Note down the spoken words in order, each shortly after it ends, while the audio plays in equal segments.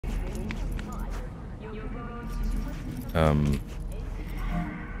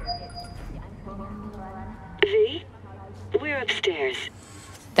V? We're upstairs.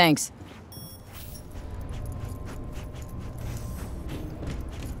 Thanks.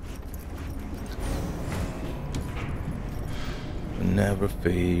 Never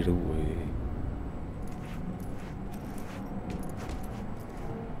fade away.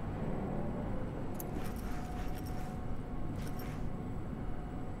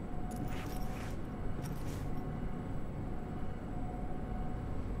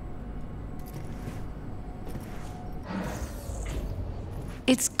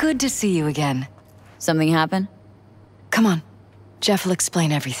 It's good to see you again. Something happen? Come on. Jeff will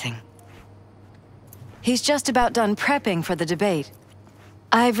explain everything. He's just about done prepping for the debate.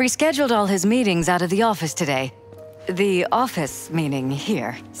 I've rescheduled all his meetings out of the office today. The office meaning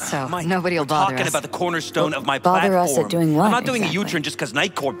here, so Mike, nobody will bother talking us. about the cornerstone of my bother platform. us at doing what, I'm not doing exactly? a U-turn just because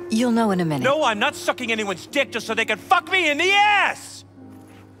Night Corp. You'll know in a minute. No, I'm not sucking anyone's dick just so they can fuck me in the ass!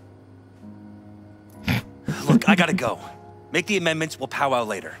 Look, I gotta go. Make the amendments, we'll powwow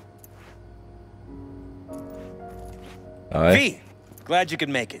later. All right. V, glad you could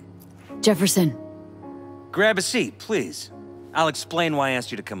make it. Jefferson. Grab a seat, please. I'll explain why I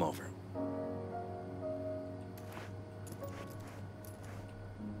asked you to come over.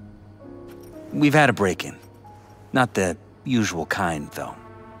 We've had a break-in. Not the usual kind, though.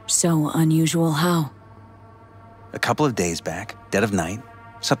 So unusual how? A couple of days back, dead of night,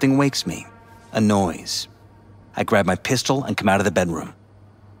 something wakes me. A noise. I grab my pistol and come out of the bedroom.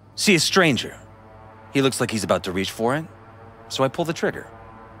 See a stranger. He looks like he's about to reach for it, so I pull the trigger.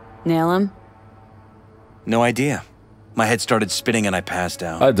 Nail him? No idea. My head started spinning and I passed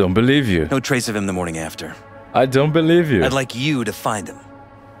out. I don't believe you. No trace of him the morning after. I don't believe you. I'd like you to find him.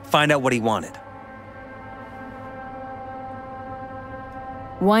 Find out what he wanted.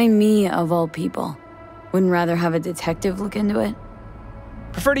 Why me, of all people? Wouldn't rather have a detective look into it?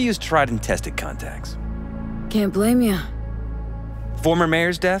 Prefer to use tried and tested contacts. Can't blame ya. Former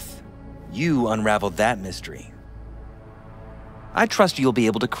mayor's death? You unraveled that mystery. I trust you'll be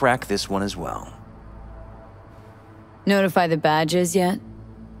able to crack this one as well. Notify the badges yet?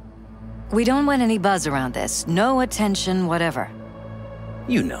 We don't want any buzz around this. No attention, whatever.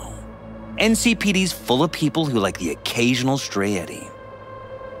 You know. NCPD's full of people who like the occasional stray eddy.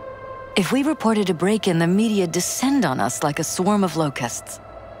 If we reported a break-in, the media descend on us like a swarm of locusts.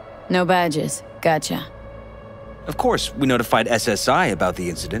 No badges. Gotcha. Of course, we notified SSI about the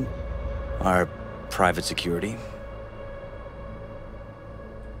incident. Our private security.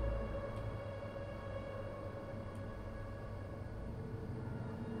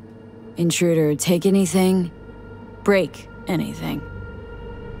 Intruder, take anything? Break anything?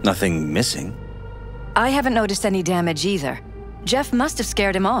 Nothing missing. I haven't noticed any damage either. Jeff must have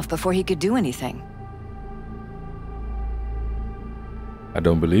scared him off before he could do anything. I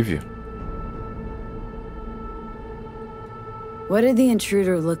don't believe you. What did the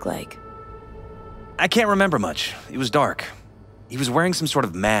intruder look like? I can't remember much. It was dark. He was wearing some sort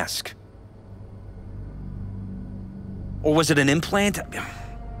of mask. Or was it an implant?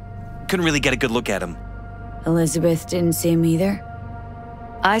 Couldn't really get a good look at him. Elizabeth didn't see him either?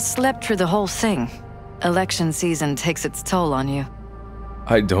 I slept through the whole thing. Election season takes its toll on you.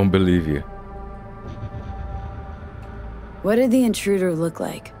 I don't believe you. What did the intruder look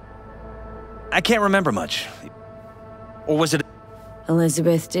like? I can't remember much. Or was it...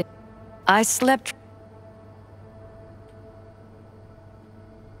 Elizabeth did... I slept...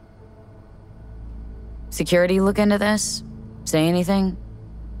 Security look into this? Say anything?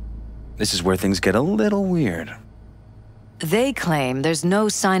 This is where things get a little weird. They claim there's no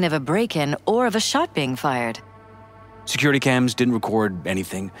sign of a break-in or of a shot being fired. Security cams didn't record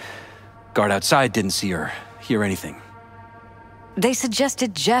anything. Guard outside didn't see or hear anything. They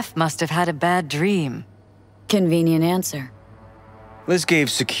suggested Jeff must have had a bad dream. Convenient answer. Liz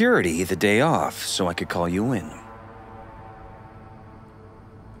gave security the day off so I could call you in.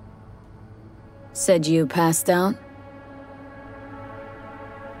 Said you passed out?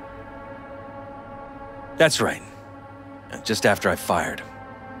 That's right. Just after I fired.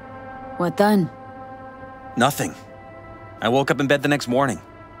 What then? Nothing. I woke up in bed the next morning.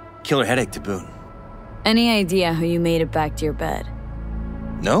 Killer headache to boot. Any idea how you made it back to your bed?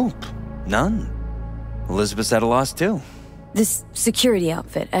 Nope. None. Elizabeth's at a loss too. This security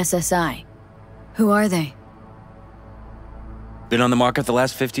outfit, SSI. Who are they? Been on the market the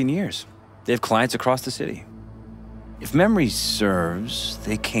last 15 years. They have clients across the city. If memory serves,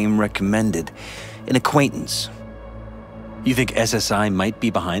 they came recommended. An acquaintance. You think SSI might be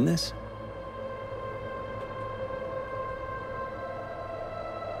behind this?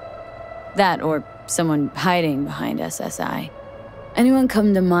 That or someone hiding behind SSI. Anyone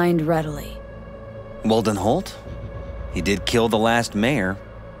come to mind readily? Walden Holt? He did kill the last mayor.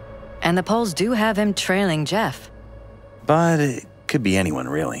 And the polls do have him trailing Jeff. But it could be anyone,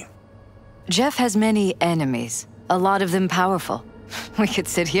 really. Jeff has many enemies, a lot of them powerful. We could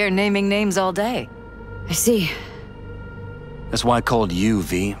sit here naming names all day. I see. That's why I called you,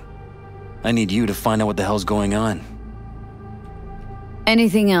 V. I need you to find out what the hell's going on.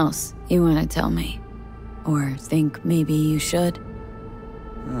 Anything else you want to tell me? Or think maybe you should?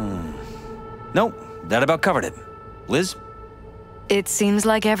 Nope, that about covered it. Liz? It seems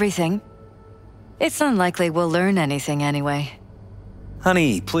like everything. It's unlikely we'll learn anything anyway.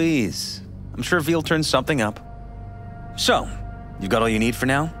 Honey, please. I'm sure V'll turn something up. So, you've got all you need for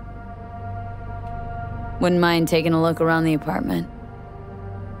now? Wouldn't mind taking a look around the apartment.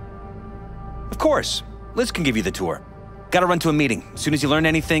 Of course. Liz can give you the tour. Gotta run to a meeting. As soon as you learn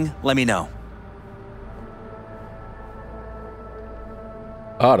anything, let me know.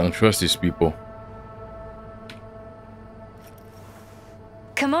 I don't trust these people.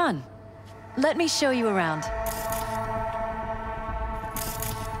 Come on. Let me show you around.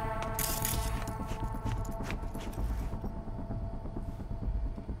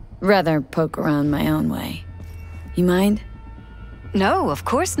 Rather poke around my own way. You mind? No, of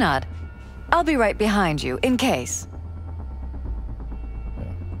course not. I'll be right behind you, in case.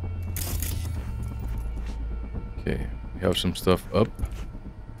 Okay, we have some stuff up.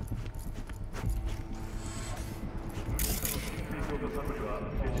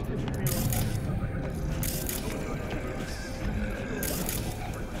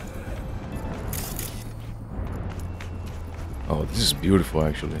 Oh, this is beautiful,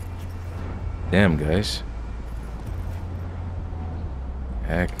 actually. Damn, guys.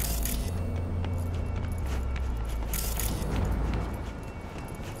 Heck.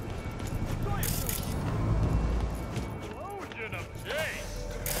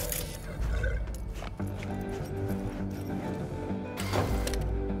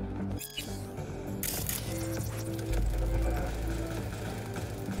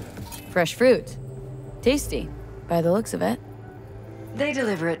 Fresh fruit. Tasty, by the looks of it. They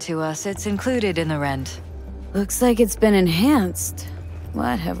deliver it to us. It's included in the rent. Looks like it's been enhanced.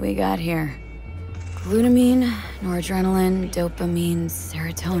 What have we got here? Glutamine, noradrenaline, dopamine,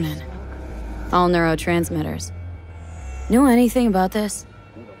 serotonin. All neurotransmitters. Know anything about this?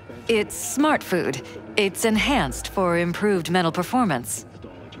 It's smart food. It's enhanced for improved mental performance.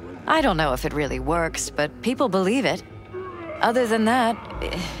 I don't know if it really works, but people believe it. Other than that,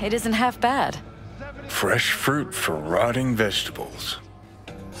 it isn't half bad. Fresh fruit for rotting vegetables.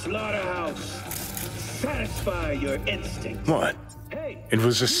 Slaughterhouse, satisfy your instinct. What? Hey, It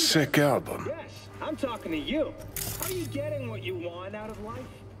was a sick album. yes, I'm talking to you. Are you getting what you want out of life?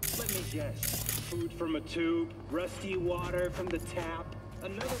 Let me guess. Food from a tube, rusty water from the tap,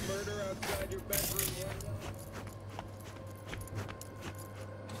 another murder outside your bedroom window.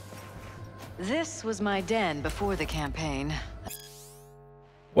 This was my den before the campaign.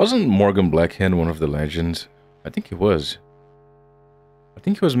 Wasn't Morgan Blackhand one of the legends? I think he was. I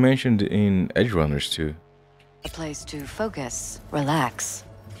think he was mentioned in Edge Runners too. A place to focus, relax.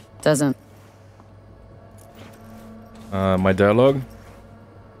 Doesn't. My dialogue?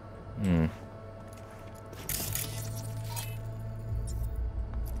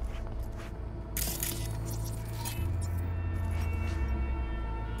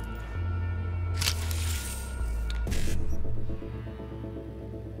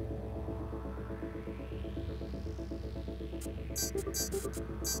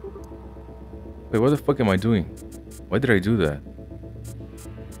 Wait, what the fuck am I doing? Why did I do that?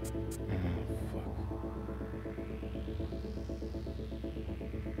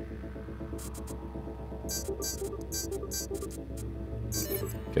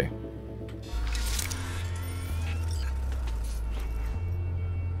 Okay.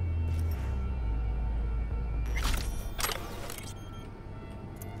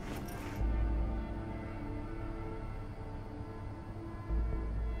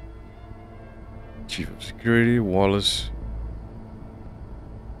 Chief of Security, Wallace.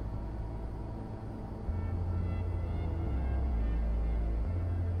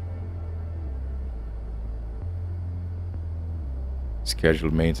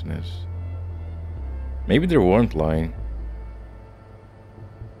 Scheduled maintenance. Maybe they weren't lying.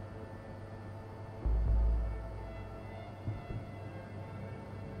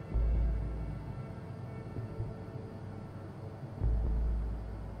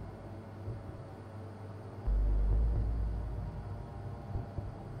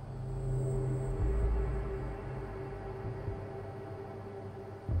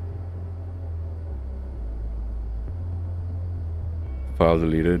 File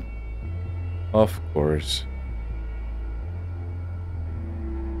deleted. Of course.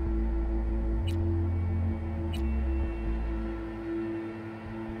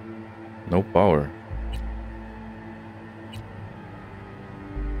 No power.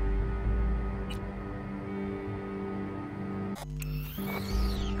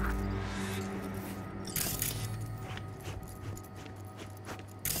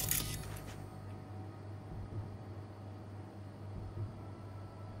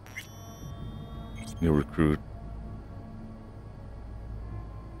 New recruit.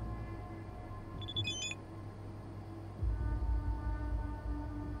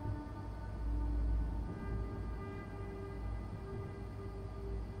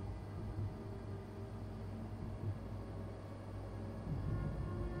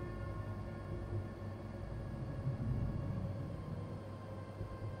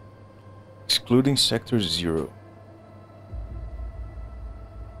 Excluding Sector 0.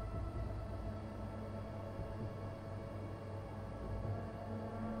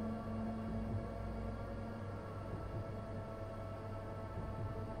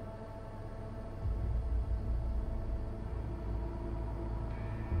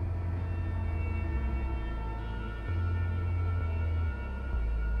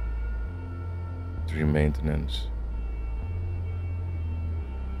 Maintenance.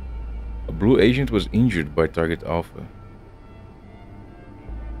 A blue agent was injured by target Alpha.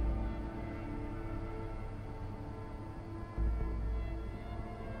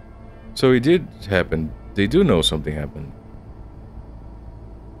 So it did happen. They do know something happened.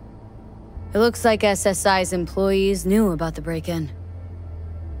 It looks like SSI's employees knew about the break-in.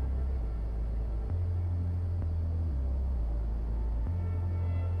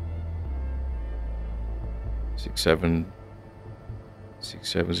 Six seven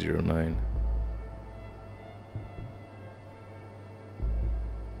 6709.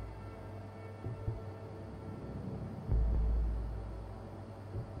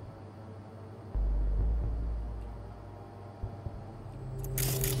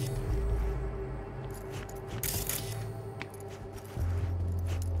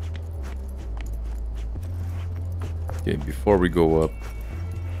 Okay, before we go up,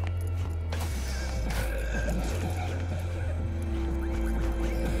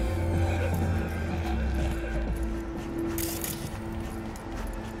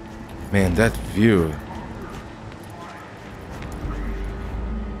 man, that view.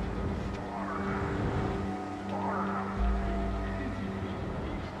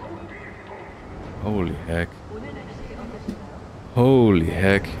 Holy heck. Holy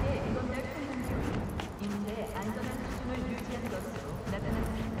heck.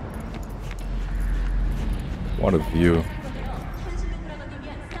 What a view.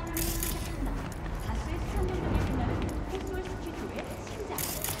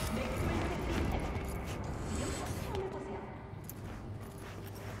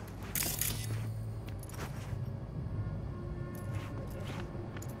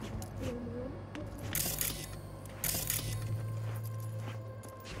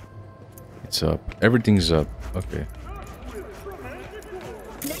 It's up. Everything's up. Okay.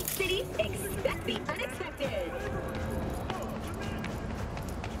 Night City, expect the unexpected.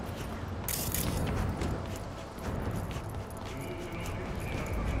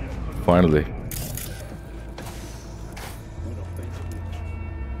 Finally.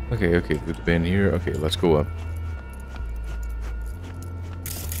 Okay, okay, good bin here. Okay, let's go up.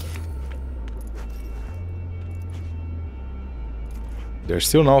 There's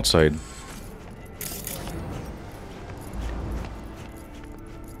still an outside.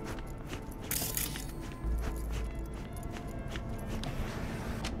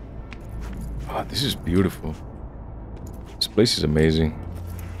 Ah, this is beautiful. This place is amazing.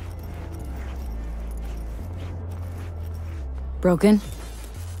 Broken?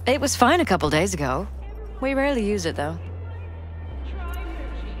 It was fine a couple days ago. We rarely use it, though.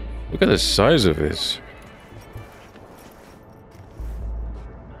 Look at the size of this.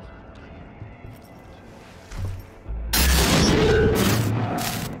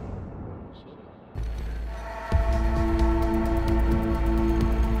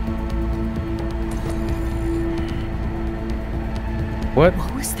 What?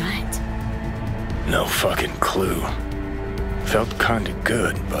 What was that? No fucking clue. Felt kinda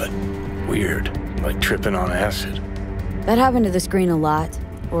good, but weird. Like tripping on acid. That happened to the screen a lot.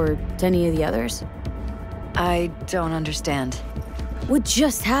 Or to any of the others. I don't understand. What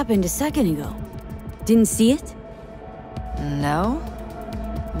just happened a second ago? Didn't see it? No?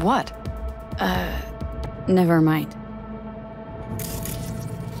 What? Never mind.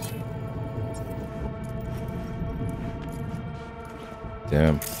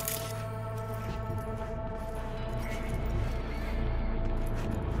 Damn.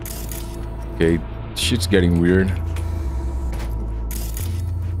 Okay, shit's getting weird.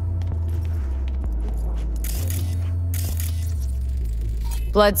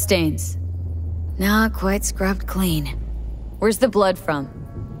 Bloodstains. Not quite scrubbed clean. Where's the blood from?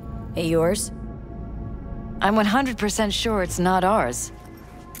 It yours? I'm 100% sure it's not ours.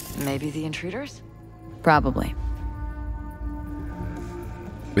 Maybe the intruders? Probably.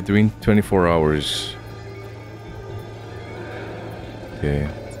 Between 24 hours. Okay.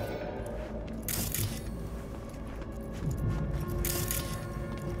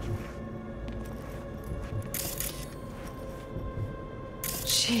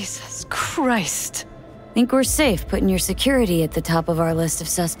 Jesus Christ. Think we're safe putting your security at the top of our list of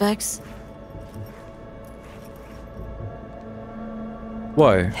suspects?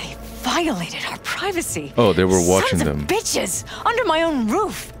 Why? They violated our privacy. Oh, they were watching Sons them. of bitches! Under my own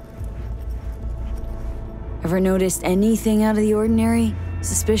roof! Ever noticed anything out of the ordinary?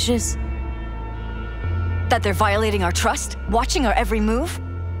 Suspicious? That they're violating our trust? Watching our every move?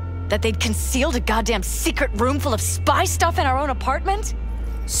 That they'd concealed a goddamn secret room full of spy stuff in our own apartment?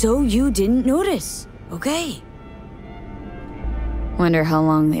 So you didn't notice. Okay. Wonder how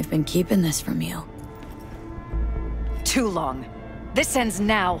long they've been keeping this from you. Too long. This ends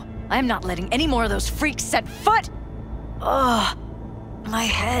now. I'm not letting any more of those freaks set foot! Ugh. My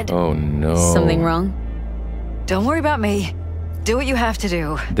head. Oh no. Something wrong? Don't worry about me. Do what you have to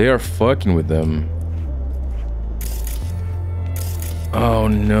do. They are fucking with them. Oh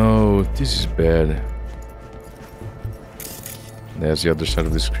no, this is bad. There's the other side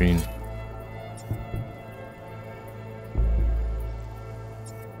of the screen.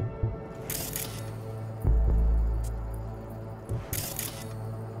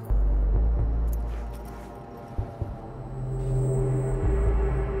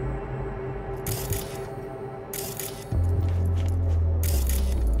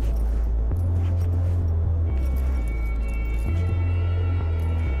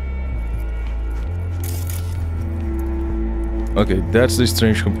 Okay, that's the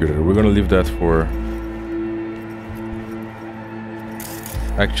strange computer. We're gonna leave that for...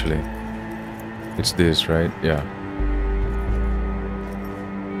 Actually, it's this, right? Yeah.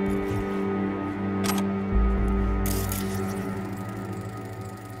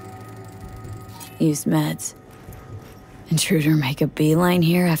 Used meds. Intruder make a beeline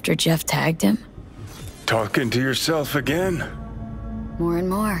here after Jeff tagged him? Talking to yourself again? More and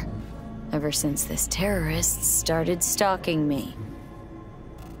more. Ever since this terrorist started stalking me.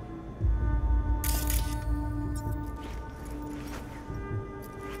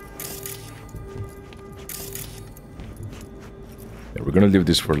 Yeah, we're gonna leave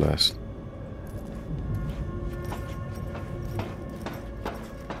this for last.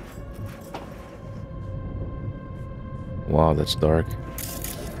 Wow, that's dark.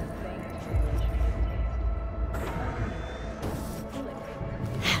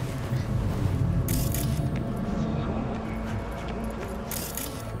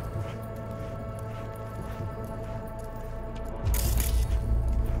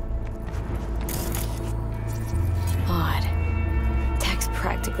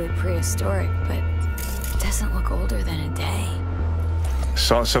 Prehistoric, but it doesn't look older than a day.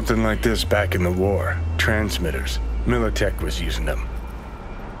 Saw something like this back in the war. Transmitters. Militech was using them.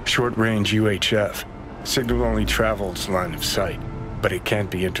 Short-range UHF. Signal only travels line of sight, but it can't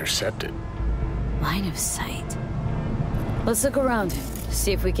be intercepted. Line of sight? Let's look around,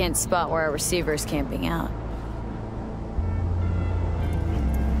 see if we can't spot where our receiver's camping out.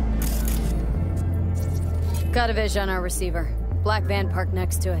 Got a vision on our receiver. Black van parked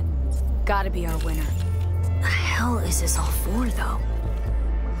next to it. Gotta be our winner. The hell is this all for, though?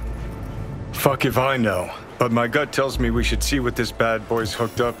 Fuck if I know, but my gut tells me we should see what this bad boy's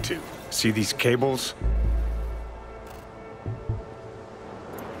hooked up to. See these cables?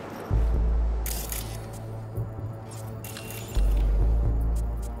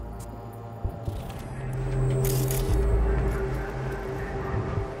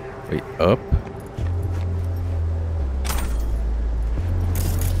 Wait, up?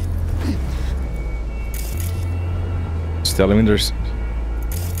 Telling me there's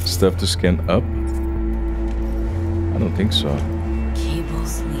stuff to scan up? I don't think so.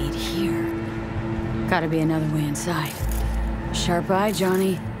 Cables lead here. Gotta be another way inside. Sharp eye,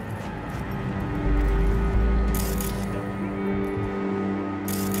 Johnny.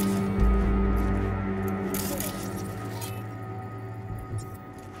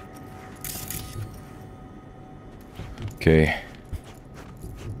 Okay.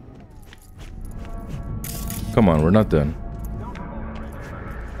 Come on, we're not done.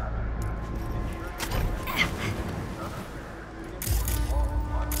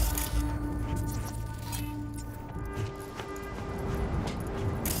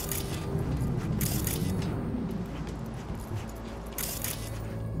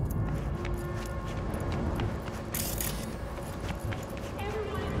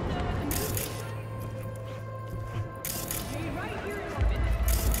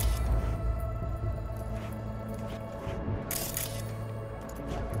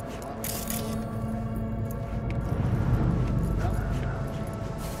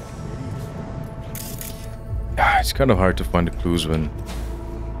 It's kind of hard to find the clues when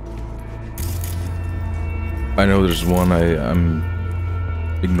I know there's one I'm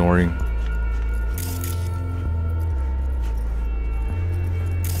ignoring.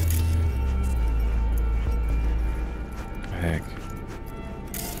 Heck.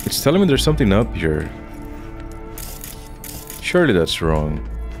 It's telling me there's something up here. Surely that's wrong.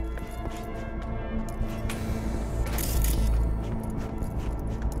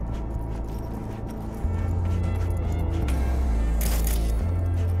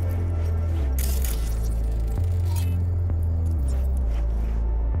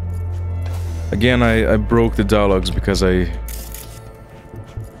 Again, I broke the dialogues because I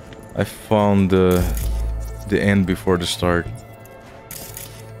found the end before the start.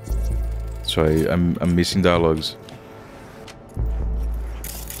 So I'm missing dialogues.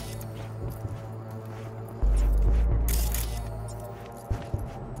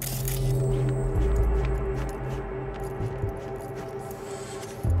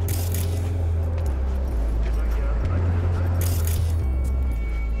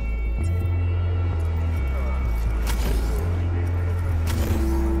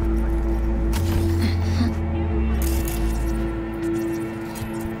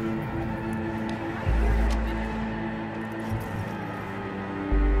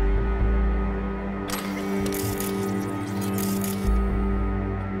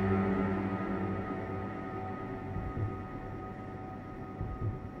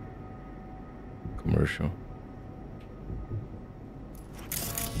 Commercial.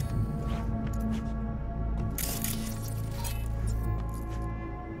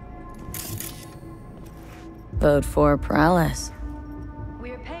 Vote for Paralysis.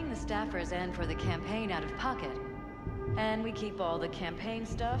 We're paying the staffers and for the campaign out of pocket. And we keep all the campaign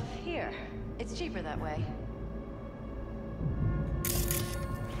stuff here. It's cheaper that way.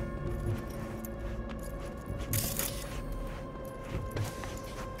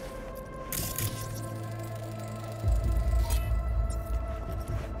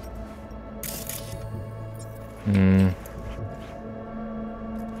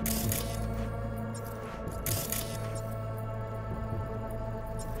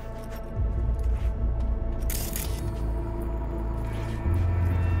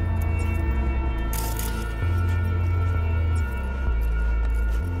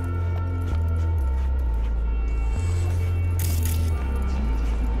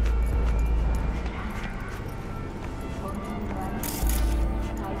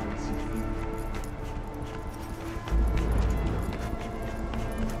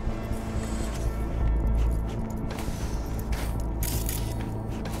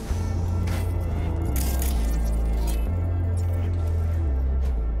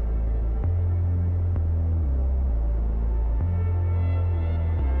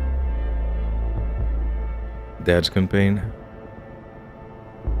 Dad's campaign.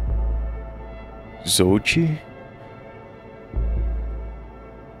 Xochi?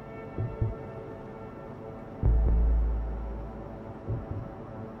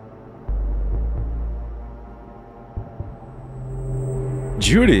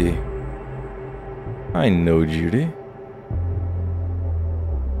 Judy! I know Judy.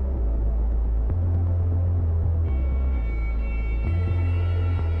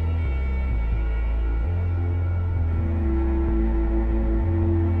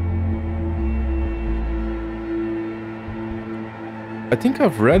 I think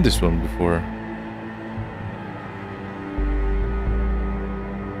I've read this one before.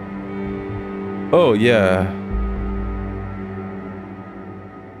 Oh, yeah.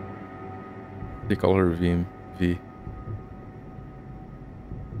 They call her V.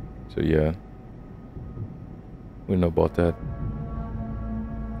 So, yeah. We know about that.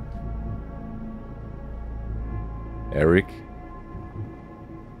 Eric.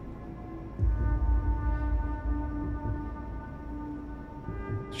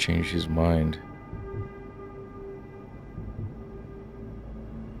 Change his mind.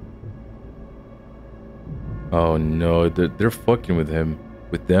 Oh no, they're fucking with him,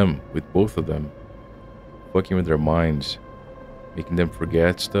 with both of them. Fucking with their minds, making them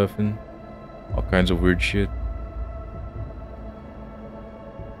forget stuff and all kinds of weird shit.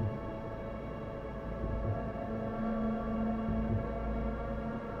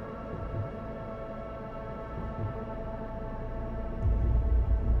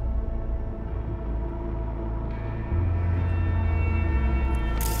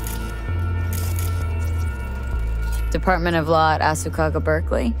 Department of Law at Asukaga,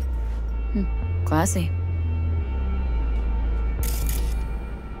 Berkeley. Classy.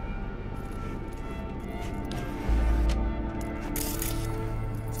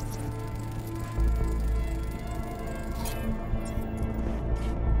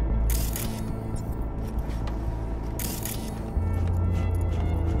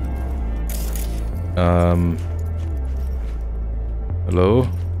 Hello?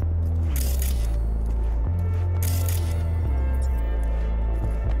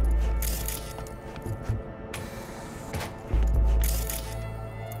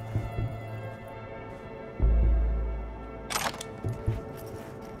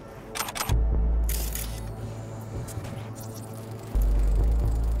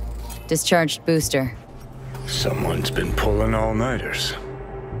 Discharged booster. Someone's been pulling all-nighters.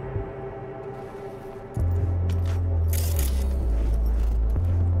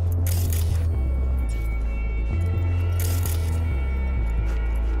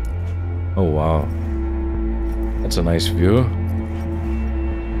 Oh wow. That's a nice view.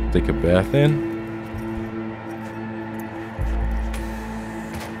 Take a bath in.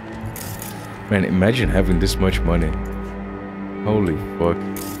 Man, imagine having this much money. Holy fuck.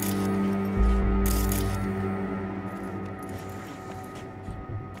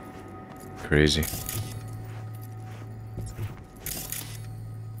 Crazy.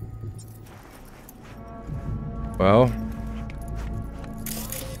 Well,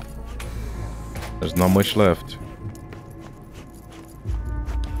 there's not much left.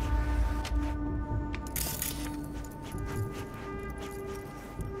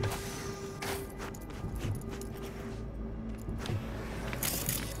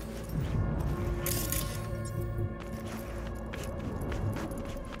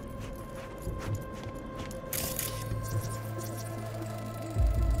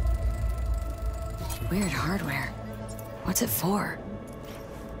 Weird hardware. What's it for?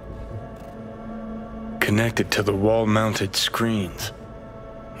 Connected to the wall-mounted screens.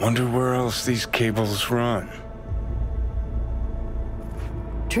 Wonder where else these cables run.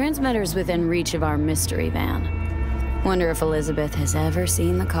 Transmitter's within reach of our mystery van. Wonder if Elizabeth has ever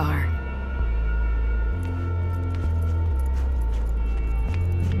seen the car.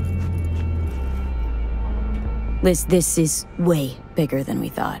 Liz, this is way bigger than we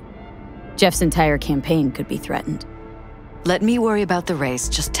thought. Jeff's entire campaign could be threatened. Let me worry about the race.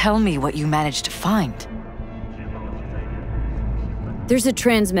 Just tell me what you managed to find. There's a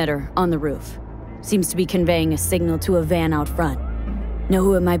transmitter on the roof. Seems to be conveying a signal to a van out front. Know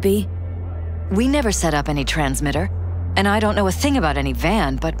who it might be? We never set up any transmitter, and I don't know a thing about any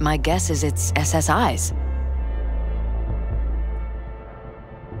van, but my guess is it's SSI's.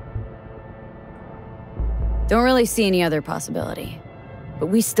 Don't really see any other possibility. But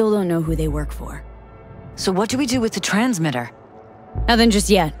we still don't know who they work for. So what do we do with the transmitter? Nothing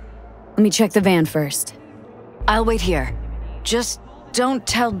just yet. Let me check the van first. I'll wait here. Just don't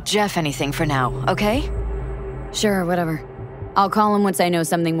tell Jeff anything for now, okay? Sure, whatever. I'll call him once I know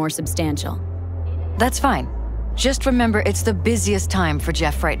something more substantial. That's fine. Just remember it's the busiest time for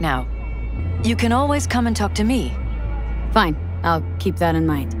Jeff right now. You can always come and talk to me. Fine, I'll keep that in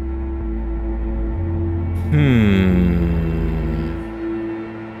mind.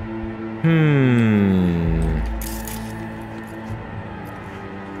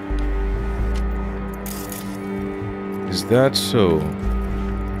 Is that so?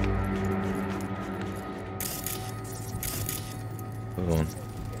 Hold on.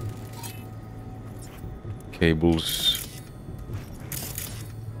 Cables.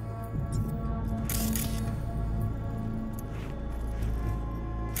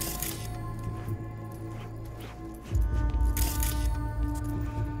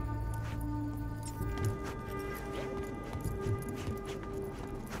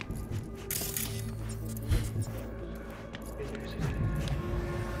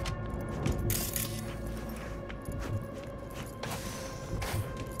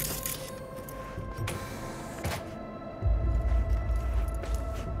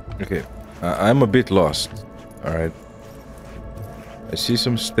 Okay, I'm a bit lost. All right. I see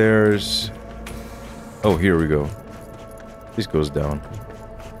some stairs. Oh, here we go. This goes down.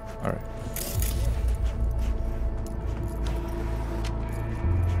 All right.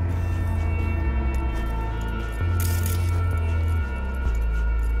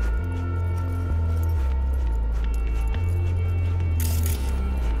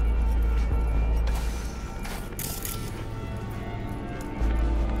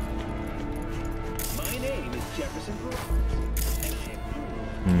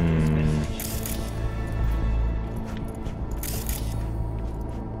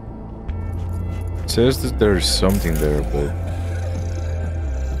 It says that there's something there, but...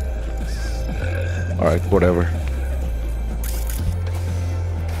 Alright, whatever.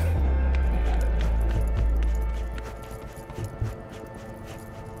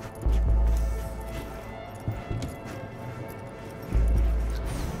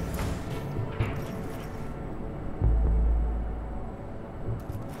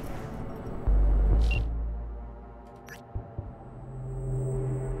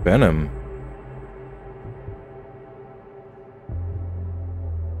 Venom.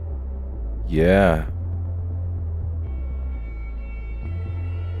 Yeah.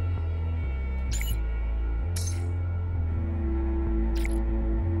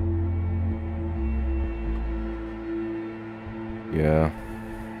 Yeah.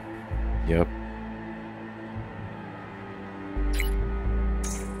 Yep.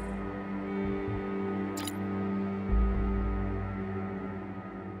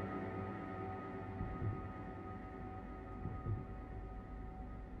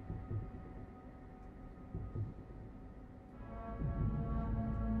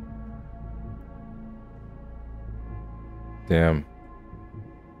 Damn.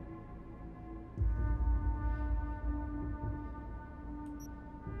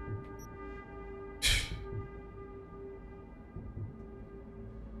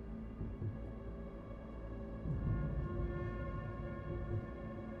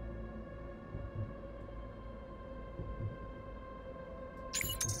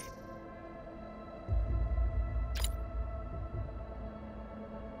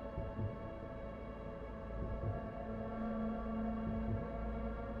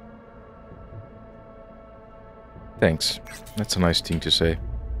 Thanks. That's a nice thing to say.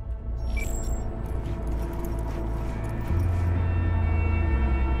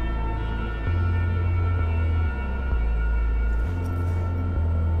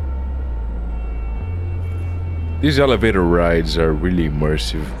 These elevator rides are really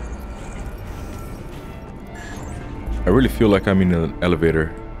immersive. I really feel like I'm in an elevator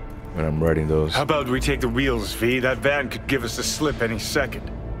when I'm riding those. How about we take the wheels, V? That van could give us a slip any second.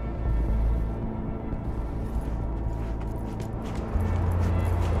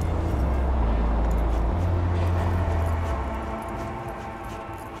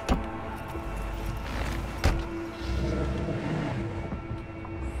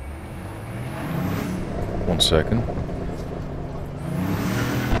 One second.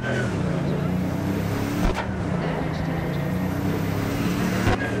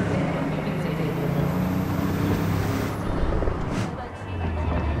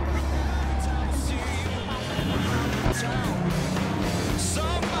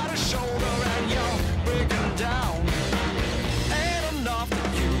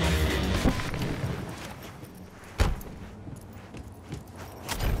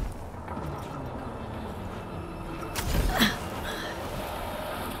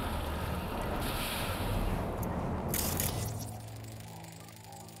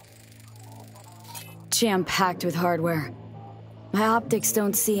 Jam-packed with hardware. My optics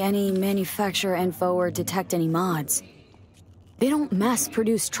don't see any manufacturer info or detect any mods. They don't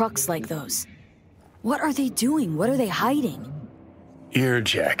mass-produce trucks like those. What are they doing? What are they hiding?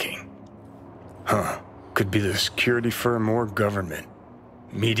 Earjacking. Huh. Could be the security firm or government.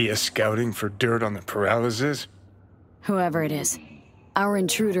 Media scouting for dirt on the paralysis? Whoever it is, our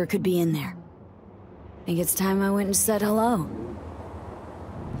intruder could be in there. Think it's time I went and said hello.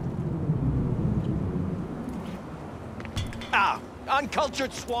 Ah,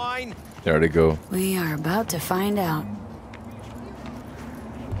 uncultured swine! There they go. We are about to find out.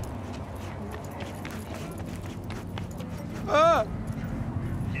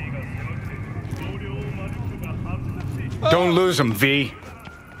 Don't lose them, V.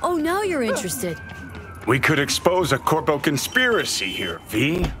 Oh, now you're interested. We could expose a Corpo conspiracy here,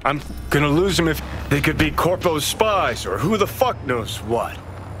 V. I'm gonna lose them if they could be Corpo's spies or who the fuck knows what.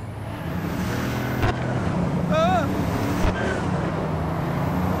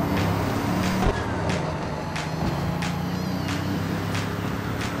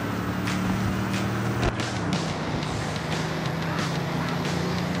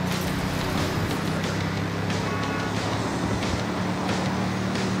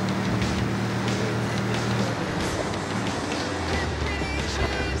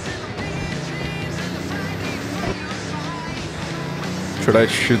 Should I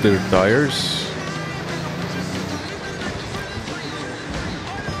shoot their tires?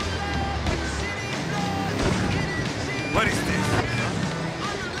 What is this?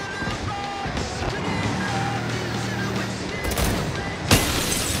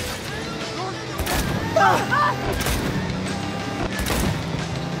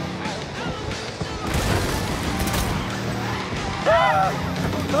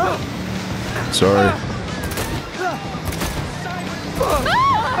 Sorry.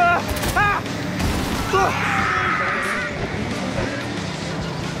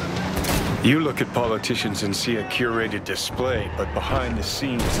 You look at politicians and see a curated display, but behind the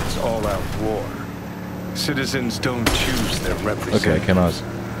scenes it's all-out war. Citizens don't choose their representatives. Okay, I cannot.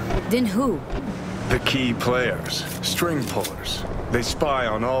 Then who? The key players, string pullers. They spy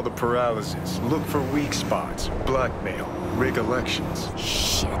on all the paralysis, look for weak spots, blackmail, rig elections.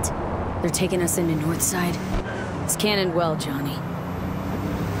 Shit. They're taking us into Northside. It's Cannon well, Johnny.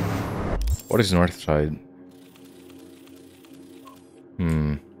 What is Northside?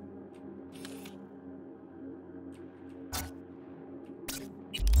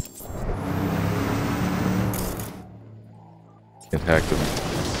 Can't hack them.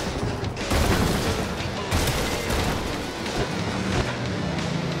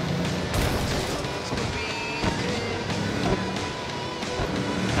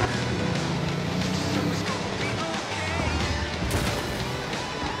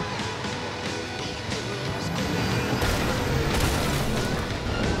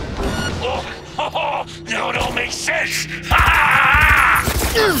 Now it all makes sense! Ah!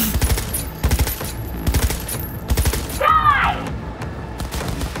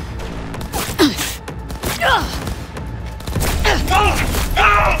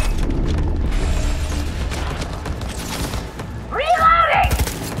 Reloading!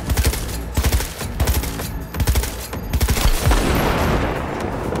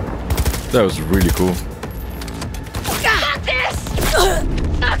 That was really cool. Fuck this!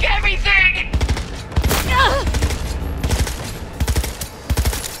 Fuck everything!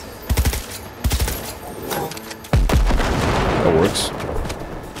 That works.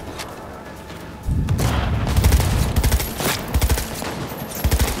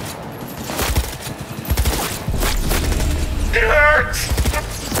 It hurts!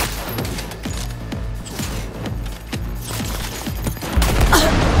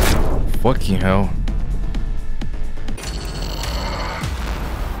 Fucking hell.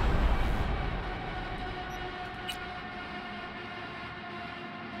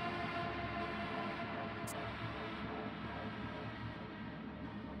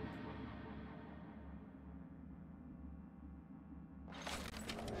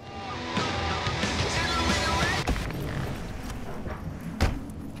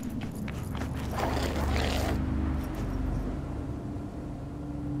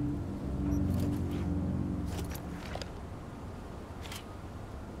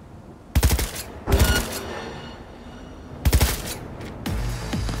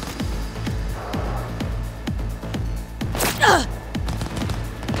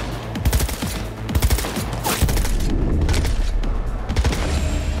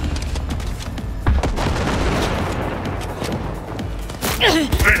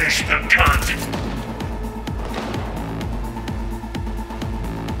 Finish the cunt!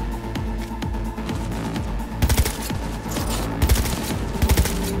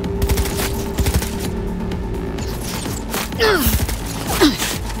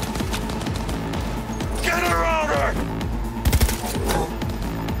 Get around her!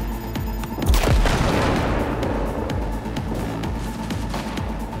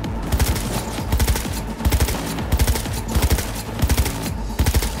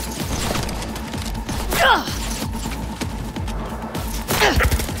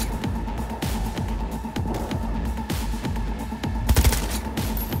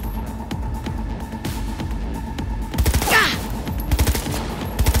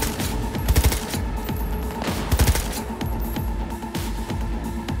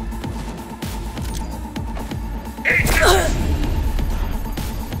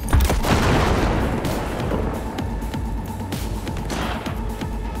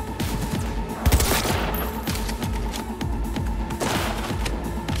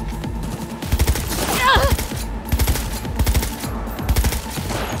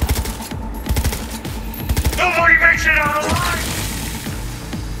 Nobody makes it out alive!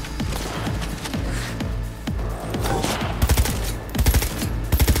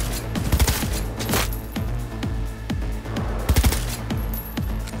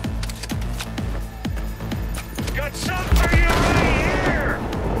 Got some for you right here!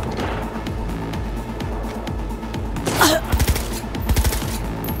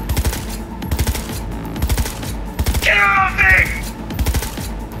 Get off me!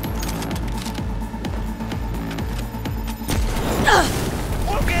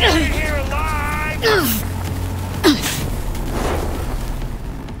 We'll get out of here alive!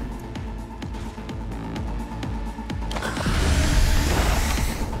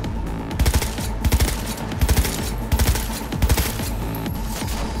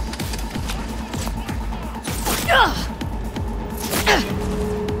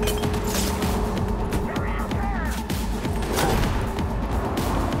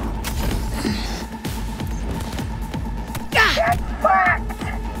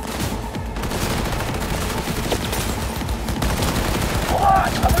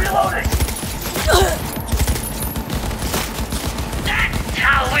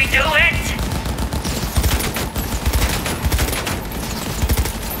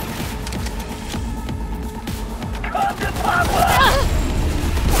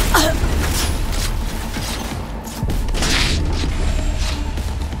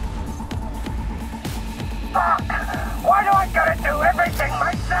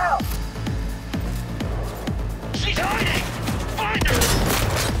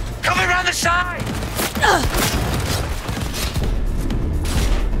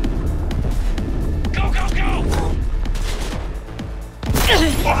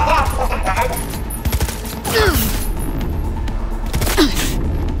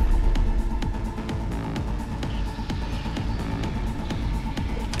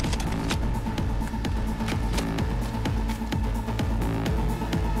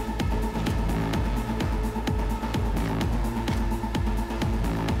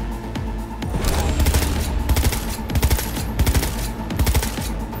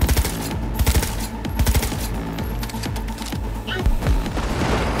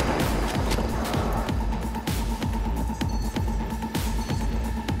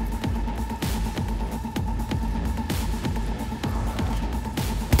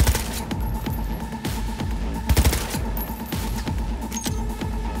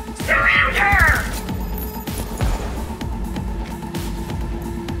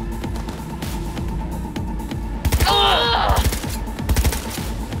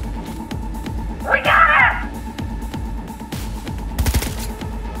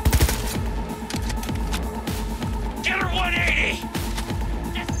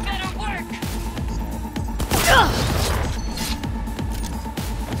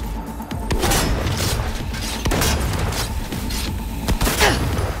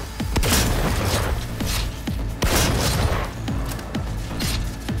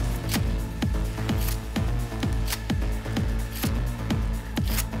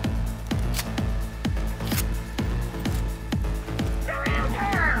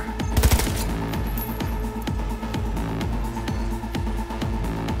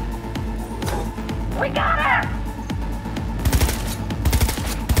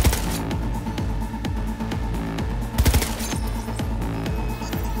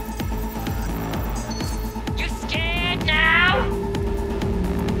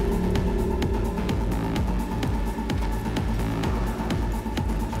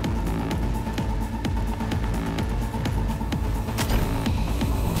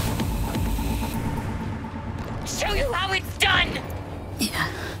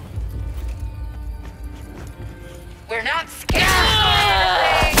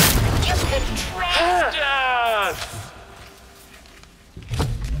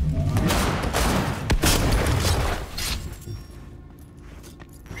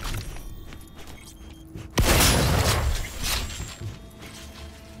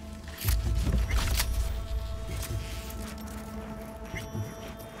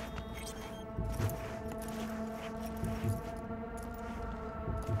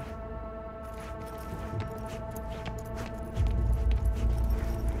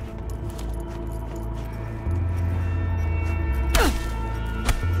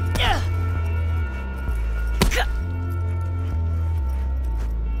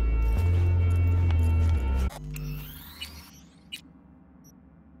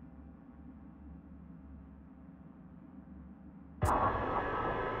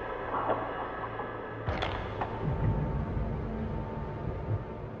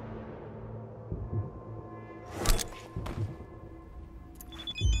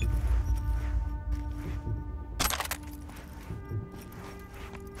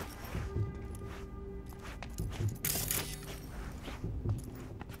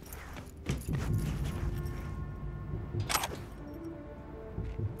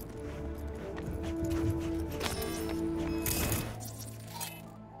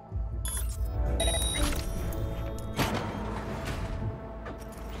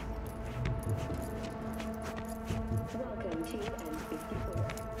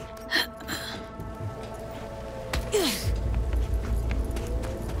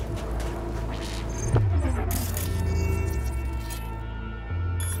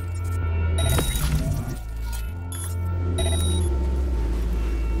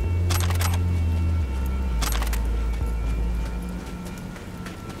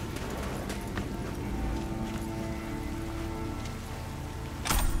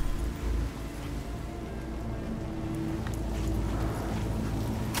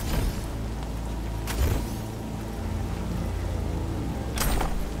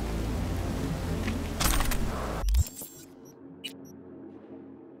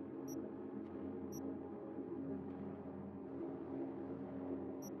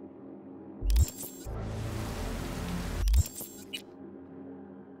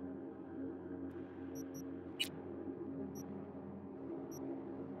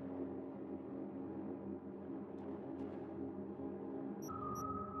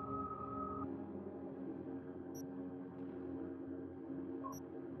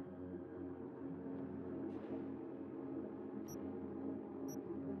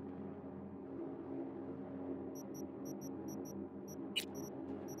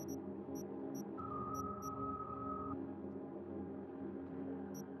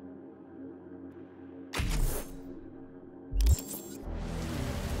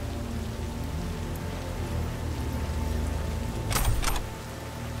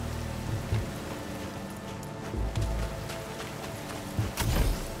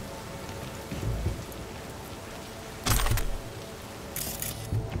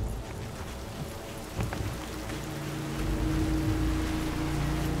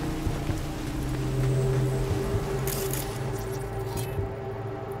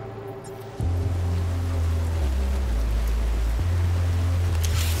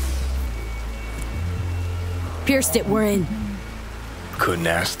 pierced it, we're in. Couldn't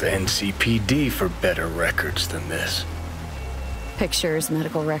ask the NCPD for better records than this. Pictures,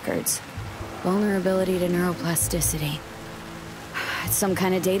 medical records. Vulnerability to neuroplasticity. It's some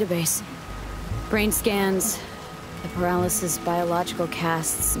kind of database. Brain scans, the paralysis biological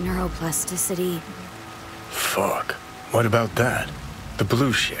casts, neuroplasticity. Fuck. What about that? The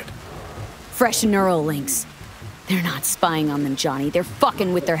blue shit. Fresh neural links. They're not spying on them, Johnny. They're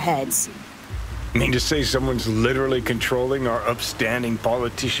fucking with their heads. Mean to say someone's literally controlling our upstanding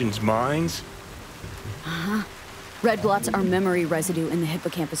politicians' minds? Uh-huh. Red blots are memory residue in the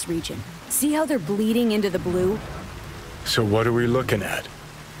hippocampus region. See how they're bleeding into the blue? So what are we looking at?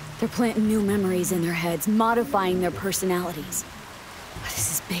 They're planting new memories in their heads, modifying their personalities.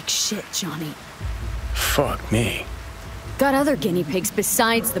 This is big shit, Johnny. Fuck me. Got other guinea pigs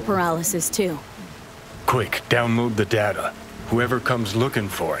besides the paralysis, too. Quick, download the data. Whoever comes looking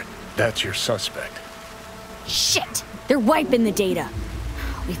for it, that's your suspect. Shit! They're wiping the data.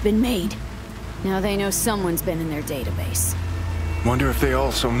 We've been made. Now they know someone's been in their database. Wonder if they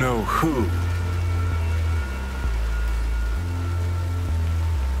also know who.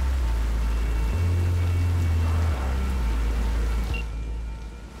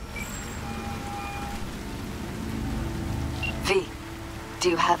 V, do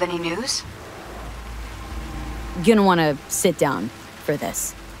you have any news? Gonna wanna sit down for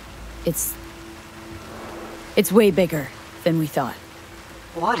this. It's way bigger than we thought.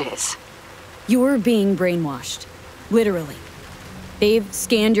 What is? You're being brainwashed. Literally. They've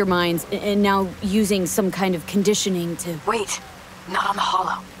scanned your minds and now using some kind of conditioning to... Wait, not on the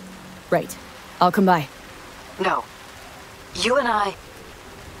holo. Right. I'll come by. No. You and I,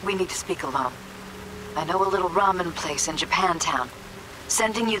 we need to speak alone. I know a little ramen place in Japantown.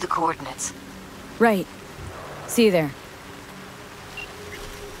 Sending you the coordinates. Right. See you there.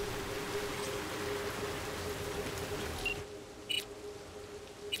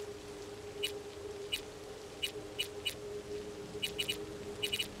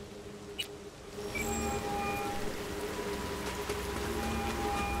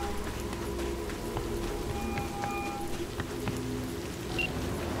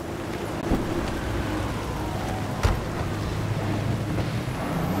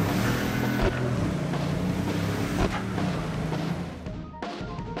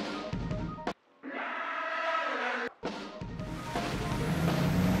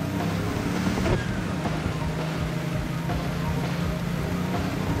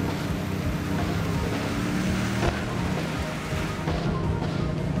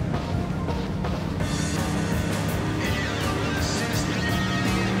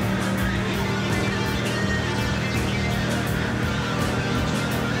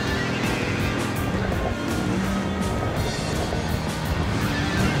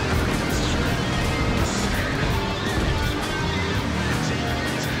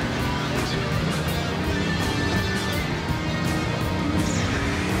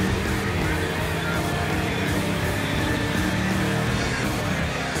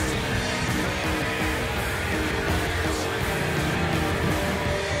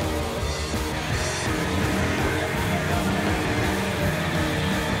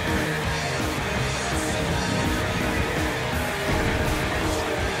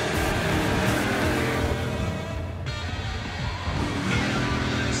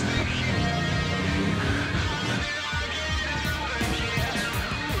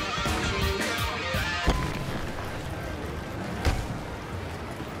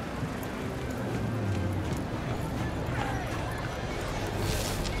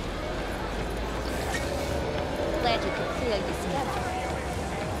 Glad you could clear your schedule.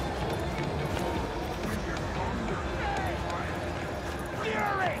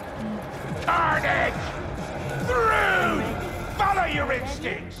 Fury! Carnage! Brood! Follow your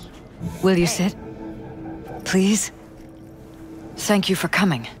instincts! Will you sit? Please? Thank you for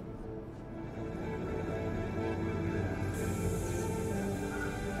coming.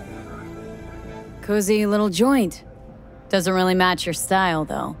 Cozy little joint. Doesn't really match your style,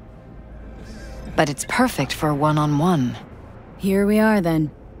 though. But it's perfect for a one-on-one. Here we are, then.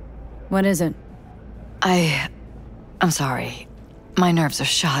 What is it? I'm sorry. My nerves are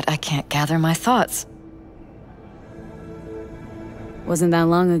shot. I can't gather my thoughts. Wasn't that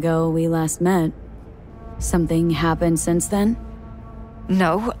long ago we last met. Something happened since then?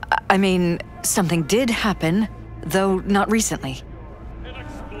 No, I mean, something did happen, though not recently. An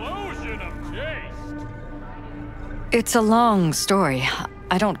explosion of taste! It's a long story.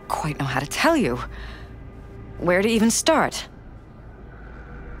 I don't quite know how to tell you. Where to even start?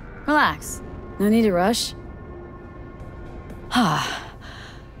 Relax. No need to rush.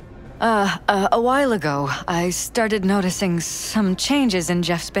 A while ago, I started noticing some changes in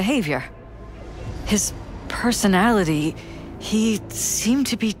Jeff's behavior. His personality, he seemed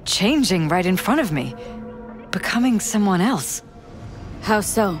to be changing right in front of me, becoming someone else. How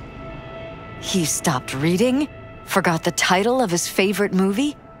so? He stopped reading, forgot the title of his favorite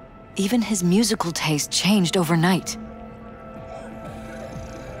movie. Even his musical taste changed overnight.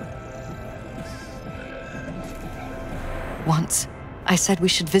 Once, I said we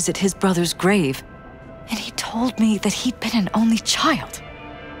should visit his brother's grave, and he told me that he'd been an only child.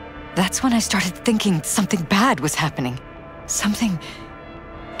 That's when I started thinking something bad was happening. Something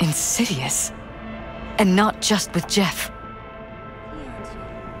insidious. And not just with Jeff.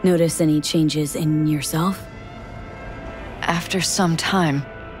 Notice any changes in yourself? After some time,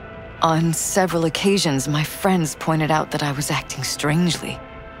 on several occasions, my friends pointed out that I was acting strangely.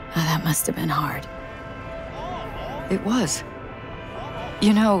 Oh, that must have been hard. It was.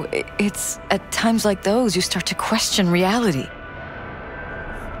 You know, it's at times like those you start to question reality.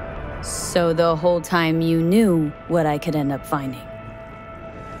 So the whole time you knew what I could end up finding?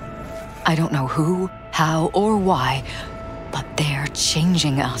 I don't know who, how, or why, but they're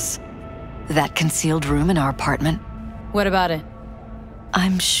changing us. That concealed room in our apartment. What about it?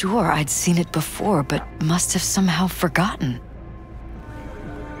 I'm sure I'd seen it before, but must have somehow forgotten.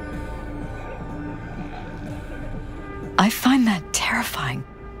 I find that terrifying.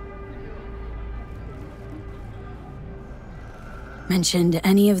 Mentioned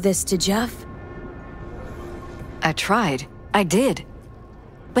any of this to Jeff? I tried. I did.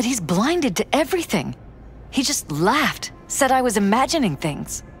 But he's blinded to everything. He just laughed, said I was imagining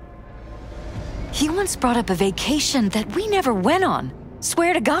things. He once brought up a vacation that we never went on.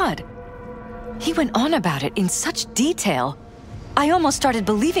 Swear to God. He went on about it in such detail, I almost started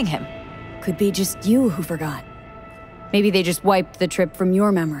believing him. Could be just you who forgot. Maybe they just wiped the trip from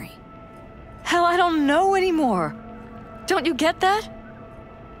your memory. Hell, I don't know anymore. Don't you get that?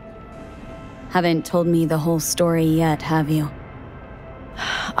 Haven't told me the whole story yet, have you?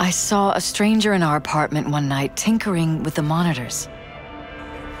 I saw a stranger in our apartment one night tinkering with the monitors.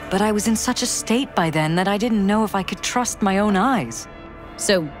 But I was in such a state by then that I didn't know if I could trust my own eyes.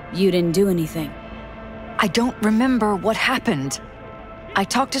 So you didn't do anything? I don't remember what happened. I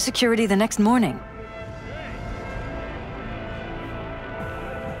talked to security the next morning.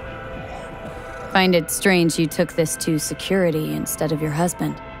 Find it strange you took this to security instead of your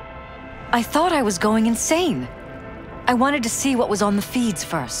husband. I thought I was going insane. I wanted to see what was on the feeds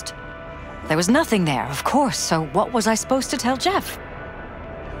first. There was nothing there, of course, so what was I supposed to tell Jeff?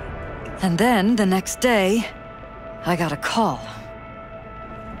 And then, the next day, I got a call.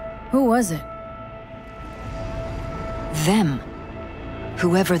 Who was it? Them.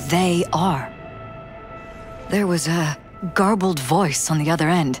 Whoever they are. There was a garbled voice on the other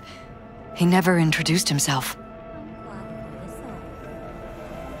end. He never introduced himself.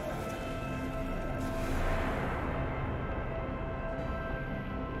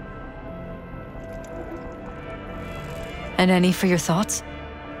 And any for your thoughts?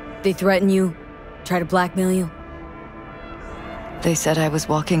 They threaten you? Try to blackmail you? They said I was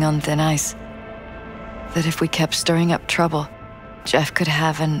walking on thin ice. That if we kept stirring up trouble, Jeff could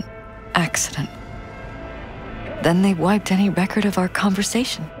have an accident. Then they wiped any record of our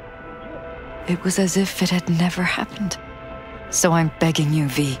conversation. It was as if it had never happened. So I'm begging you,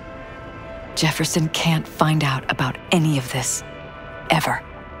 V. Jefferson can't find out about any of this. Ever.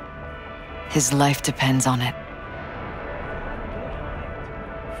 His life depends on it.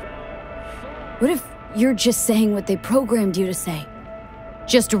 What if you're just saying what they programmed you to say?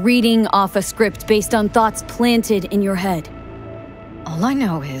 Just reading off a script based on thoughts planted in your head? All I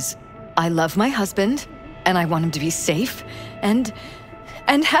know is, I love my husband, and I want him to be safe, and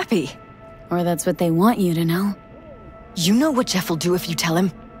happy. Or that's what they want you to know. You know what Jeff will do if you tell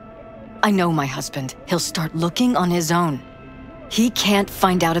him? I know my husband. He'll start looking on his own. He can't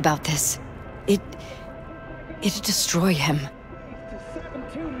find out about this. It'd destroy him.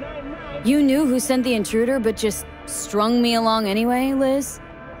 You knew who sent the intruder, but just strung me along anyway, Liz?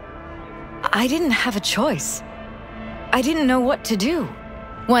 I didn't have a choice. I didn't know what to do.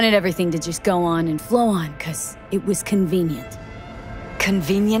 Wanted everything to just go on and flow on, 'cause it was convenient.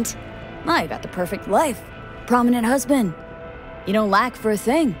 Convenient? I got the perfect life. Prominent husband. You don't lack for a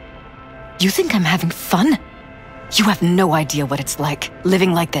thing. You think I'm having fun? You have no idea what it's like,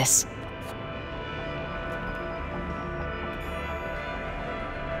 living like this.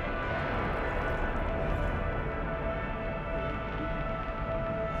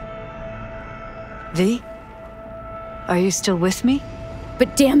 V? Are you still with me?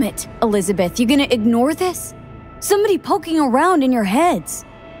 But damn it, Elizabeth, you gonna ignore this? Somebody poking around in your heads.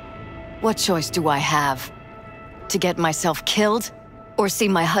 What choice do I have? To get myself killed? Or see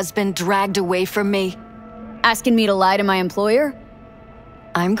my husband dragged away from me? Asking me to lie to my employer?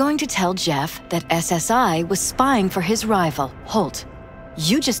 I'm going to tell Jeff that SSI was spying for his rival, Holt.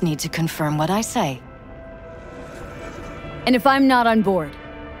 You just need to confirm what I say. And if I'm not on board?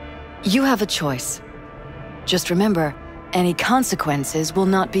 You have a choice. Just remember, any consequences will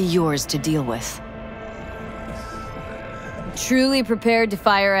not be yours to deal with. Truly prepared to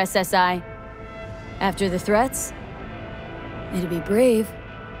fire SSI? After the threats? It'd be brave,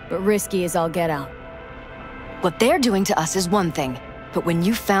 but risky as all get out. What they're doing to us is one thing, but when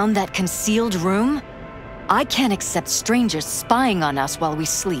you found that concealed room, I can't accept strangers spying on us while we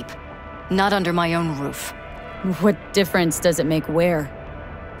sleep. Not under my own roof. What difference does it make where?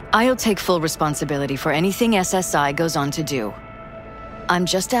 I'll take full responsibility for anything SSI goes on to do. I'm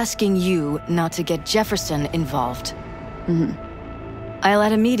just asking you not to get Jefferson involved. I'll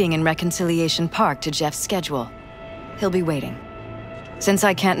add a meeting in Reconciliation Park to Jeff's schedule. He'll be waiting. Since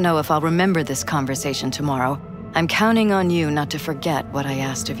I can't know if I'll remember this conversation tomorrow, I'm counting on you not to forget what I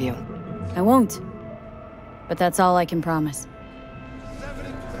asked of you. I won't. But that's all I can promise.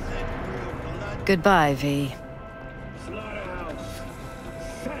 Goodbye, V. Slaughterhouse.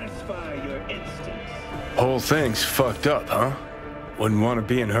 Satisfy your instincts. Whole thing's fucked up, huh? Wouldn't want to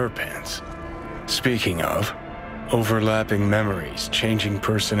be in her pants. Speaking of, overlapping memories, changing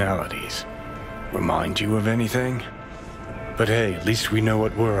personalities. Remind you of anything? But hey, at least we know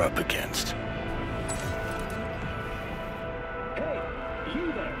what we're up against. Hey,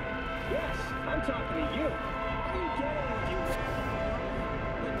 you there? Yes, I'm talking to you. Are you getting what you want?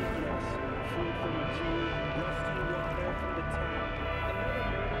 Let me guess. Food from a tube, rusty water from the tap, another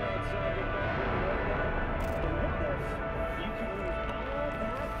murder outside your bedroom window. But what if you could leave all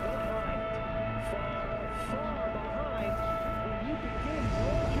that behind? Far, far behind when you begin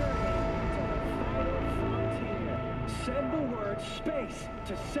your journey to the final frontier. Send the word SPACE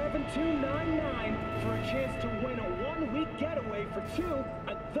to 7299 for a chance to win a one-week getaway for two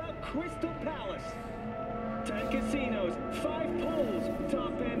at the Crystal Palace. 10 casinos, 5 pools,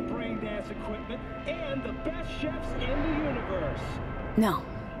 top-end brain dance equipment, and the best chefs in the universe. No.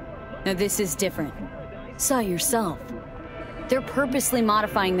 No, this is different. Saw yourself. They're purposely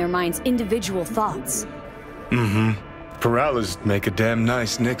modifying their mind's individual thoughts. Paralysis make a damn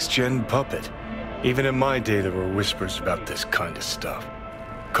nice next-gen puppet. Even in my day, there were whispers about this kind of stuff.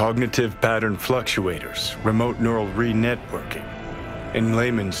 Cognitive pattern fluctuators, remote neural re-networking. In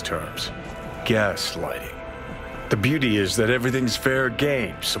layman's terms, gaslighting. The beauty is that everything's fair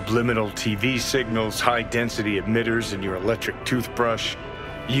game. Subliminal TV signals, high-density emitters in your electric toothbrush.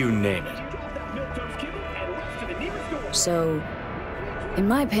 You name it. So, in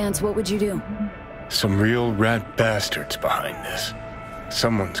my pants, what would you do? Some real rat bastards behind this.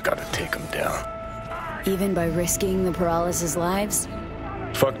 Someone's gotta take them down. Even by risking the paralysis' lives?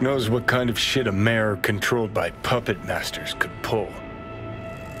 Fuck knows what kind of shit a mayor controlled by puppet masters could pull.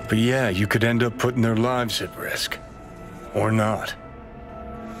 But yeah, you could end up putting their lives at risk. Or not.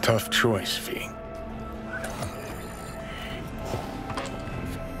 Tough choice, V.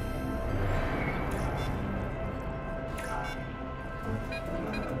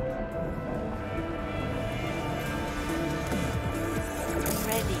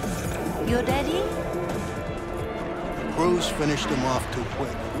 Ready. You ready? Cruz finished him off too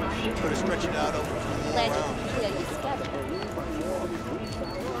quick. Could have stretched it out over. Glad you could clear your schedule.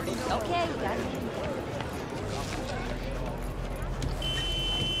 Okay, you got it.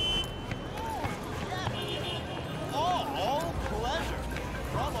 Oh, pleasure.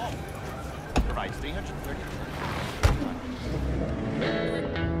 Bravo. Right, 330.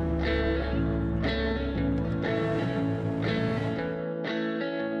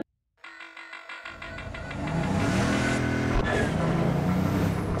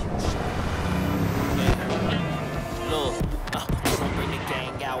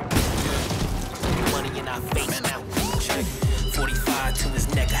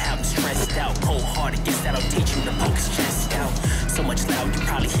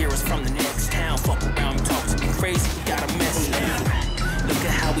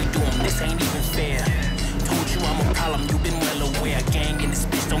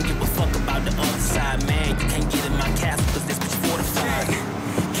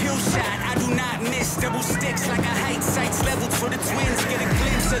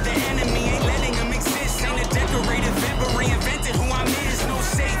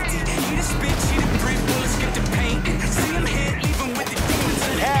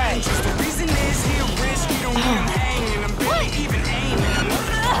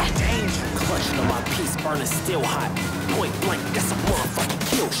 Burning still hot, point blank, that's a motherfucking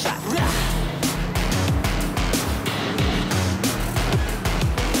kill. kill shot.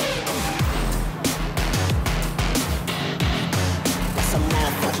 That's a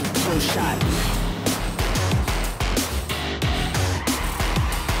motherfucking kill shot.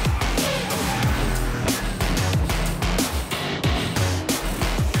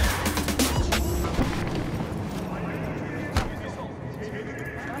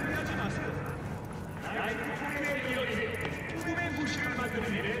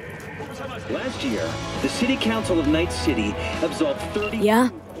 Last year, the City Council of Night City absolved 30... Yeah?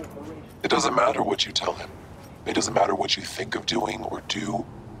 It doesn't matter what you tell him. It doesn't matter what you think of doing or do.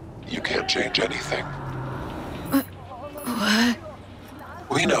 You can't change anything. What?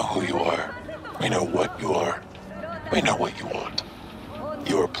 We know who you are. We know what you are. We know what you want.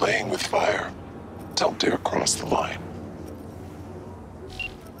 You are playing with fire. Don't dare cross the line.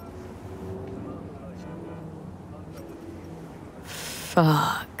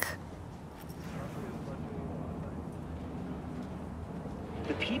 Fuck.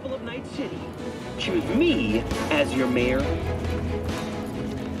 The people of Night City choose me as your mayor.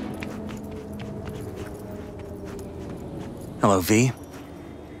 Hello, V.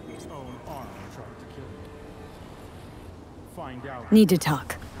 Need to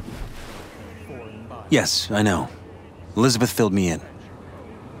talk. Yes, I know. Elizabeth filled me in.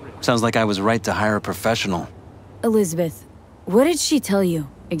 Sounds like I was right to hire a professional. Elizabeth, what did she tell you,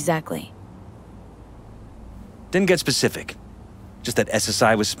 exactly? Didn't get specific. Just that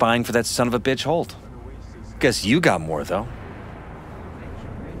SSI was spying for that son of a bitch Holt. Guess you got more, though.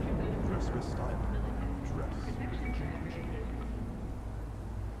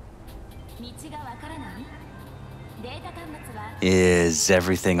 Is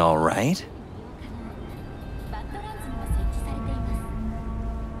everything all right?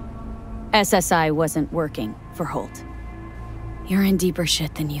 SSI wasn't working for Holt. You're in deeper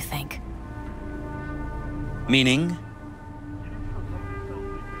shit than you think. Meaning?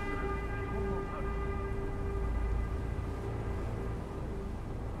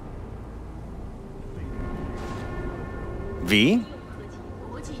 V?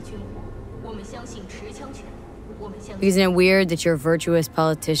 Isn't it weird that you're a virtuous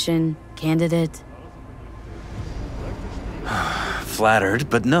politician candidate? Flattered,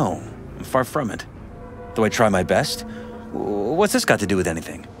 but no. Far from it. Though I try my best. What's this got to do with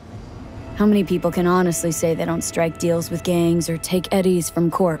anything? How many people can honestly say they don't strike deals with gangs or take eddies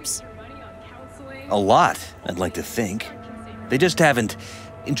from corpse? A lot, I'd like to think. They just haven't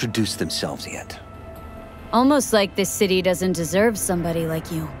introduced themselves yet. Almost like this city doesn't deserve somebody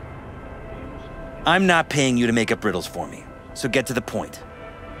like you. I'm not paying you to make up riddles for me, so get to the point.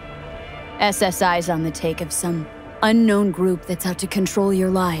 SSI's on the take of some unknown group that's out to control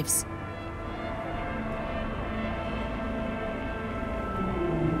your lives.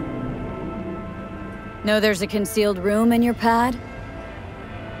 Know there's a concealed room in your pad?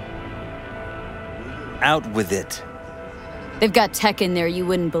 Out with it. They've got tech in there you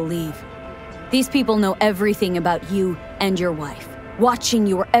wouldn't believe. These people know everything about you and your wife, watching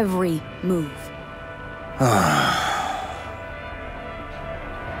your every move.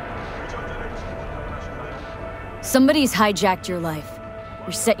 Somebody's hijacked your life,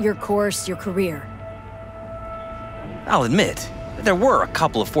 or set your course, your career. I'll admit, there were a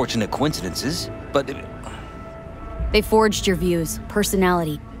couple of fortunate coincidences, but... They forged your views,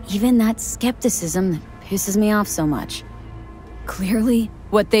 personality, even that skepticism that pisses me off so much. Clearly,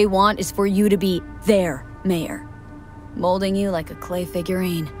 what they want is for you to be their mayor, molding you like a clay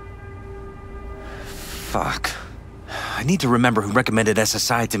figurine. Fuck. I need to remember who recommended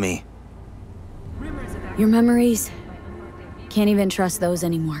SSI to me. Your memories? Can't even trust those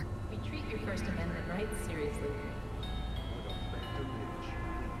anymore. We treat your First Amendment rights seriously.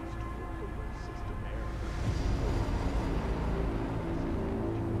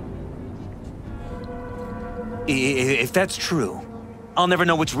 If that's true, I'll never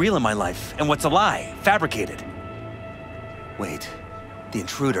know what's real in my life and what's a lie, fabricated. Wait, the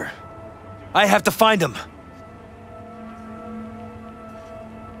intruder. I have to find him!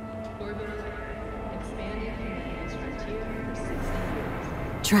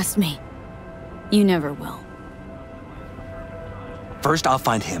 Trust me, you never will. First, I'll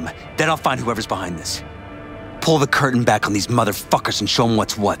find him, then I'll find whoever's behind this. Pull the curtain back on these motherfuckers and show them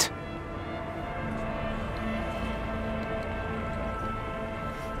what's what.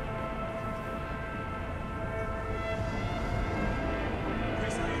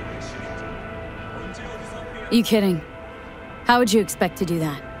 You kidding? How would you expect to do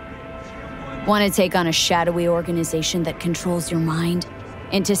that? Want to take on a shadowy organization that controls your mind,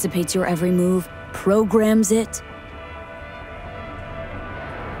 anticipates your every move, programs it?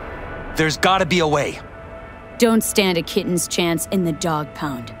 There's gotta be a way. Don't stand a kitten's chance in the dog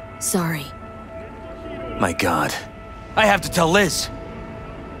pound. Sorry. My God. I have to tell Liz.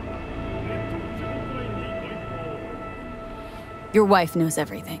 Your wife knows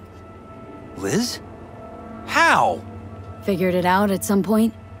everything. Liz? How? Figured it out at some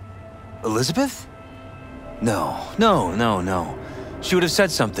point? Elizabeth? No. She would have said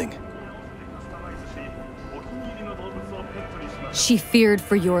something. She feared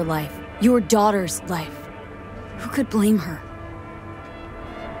for your life, your daughter's life. Who could blame her?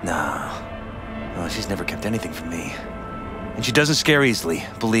 Nah. No, she's never kept anything from me. And she doesn't scare easily,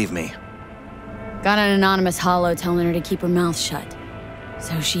 believe me. Got an anonymous holo telling her to keep her mouth shut.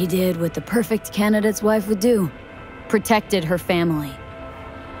 So she did what the perfect candidate's wife would do. Protected her family.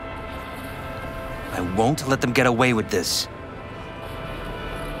 I won't let them get away with this.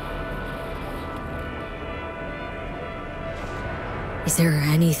 Is there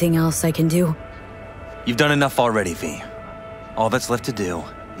anything else I can do? You've done enough already, V. All that's left to do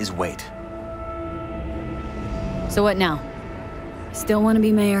is wait. So what now? Still want to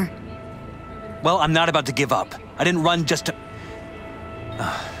be mayor? Well, I'm not about to give up. I didn't run just to...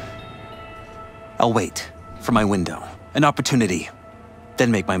 I'll wait for my window, an opportunity,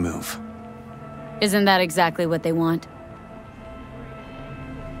 then make my move. Isn't that exactly what they want?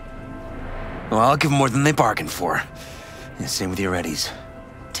 Well, I'll give them more than they bargained for. Yeah, same with your Eddies.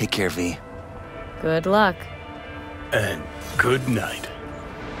 Take care, V. Good luck. And good night.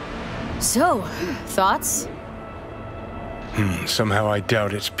 So, thoughts? Somehow I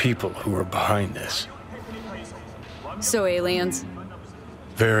doubt it's people who are behind this. So aliens?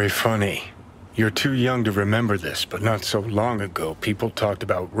 Very funny. You're too young to remember this, but not so long ago, people talked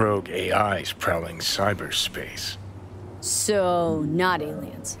about rogue AIs prowling cyberspace. So, not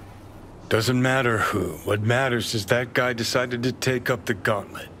aliens. Doesn't matter who. What matters is that guy decided to take up the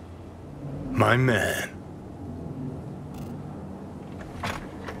gauntlet. My man.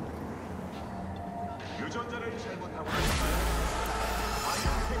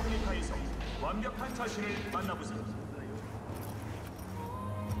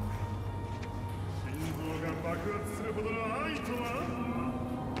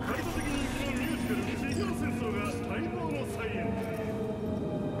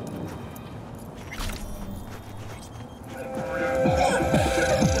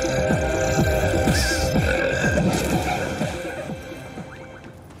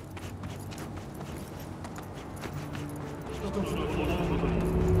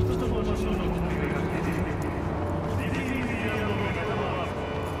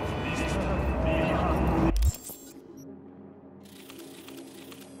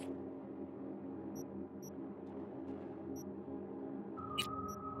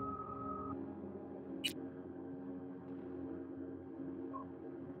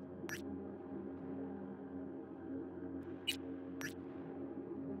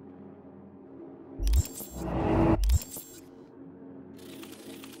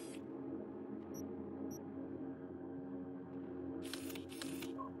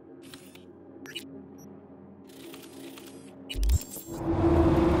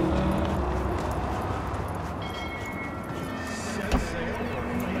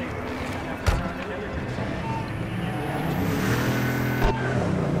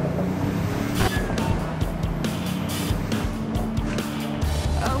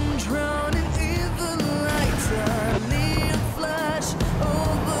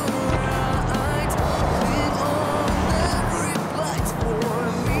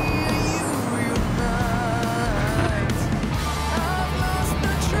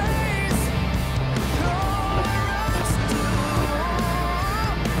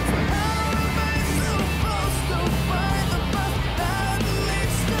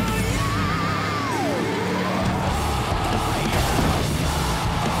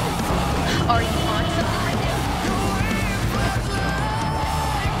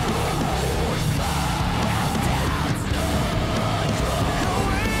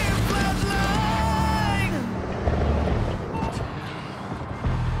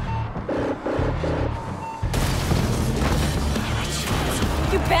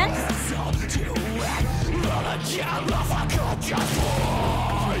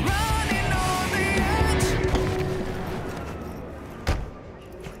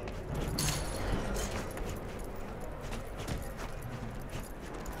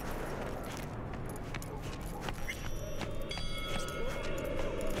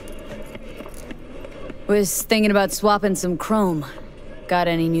 Was thinking about swapping some chrome. Got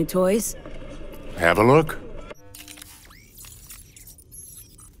any new toys? Have a look.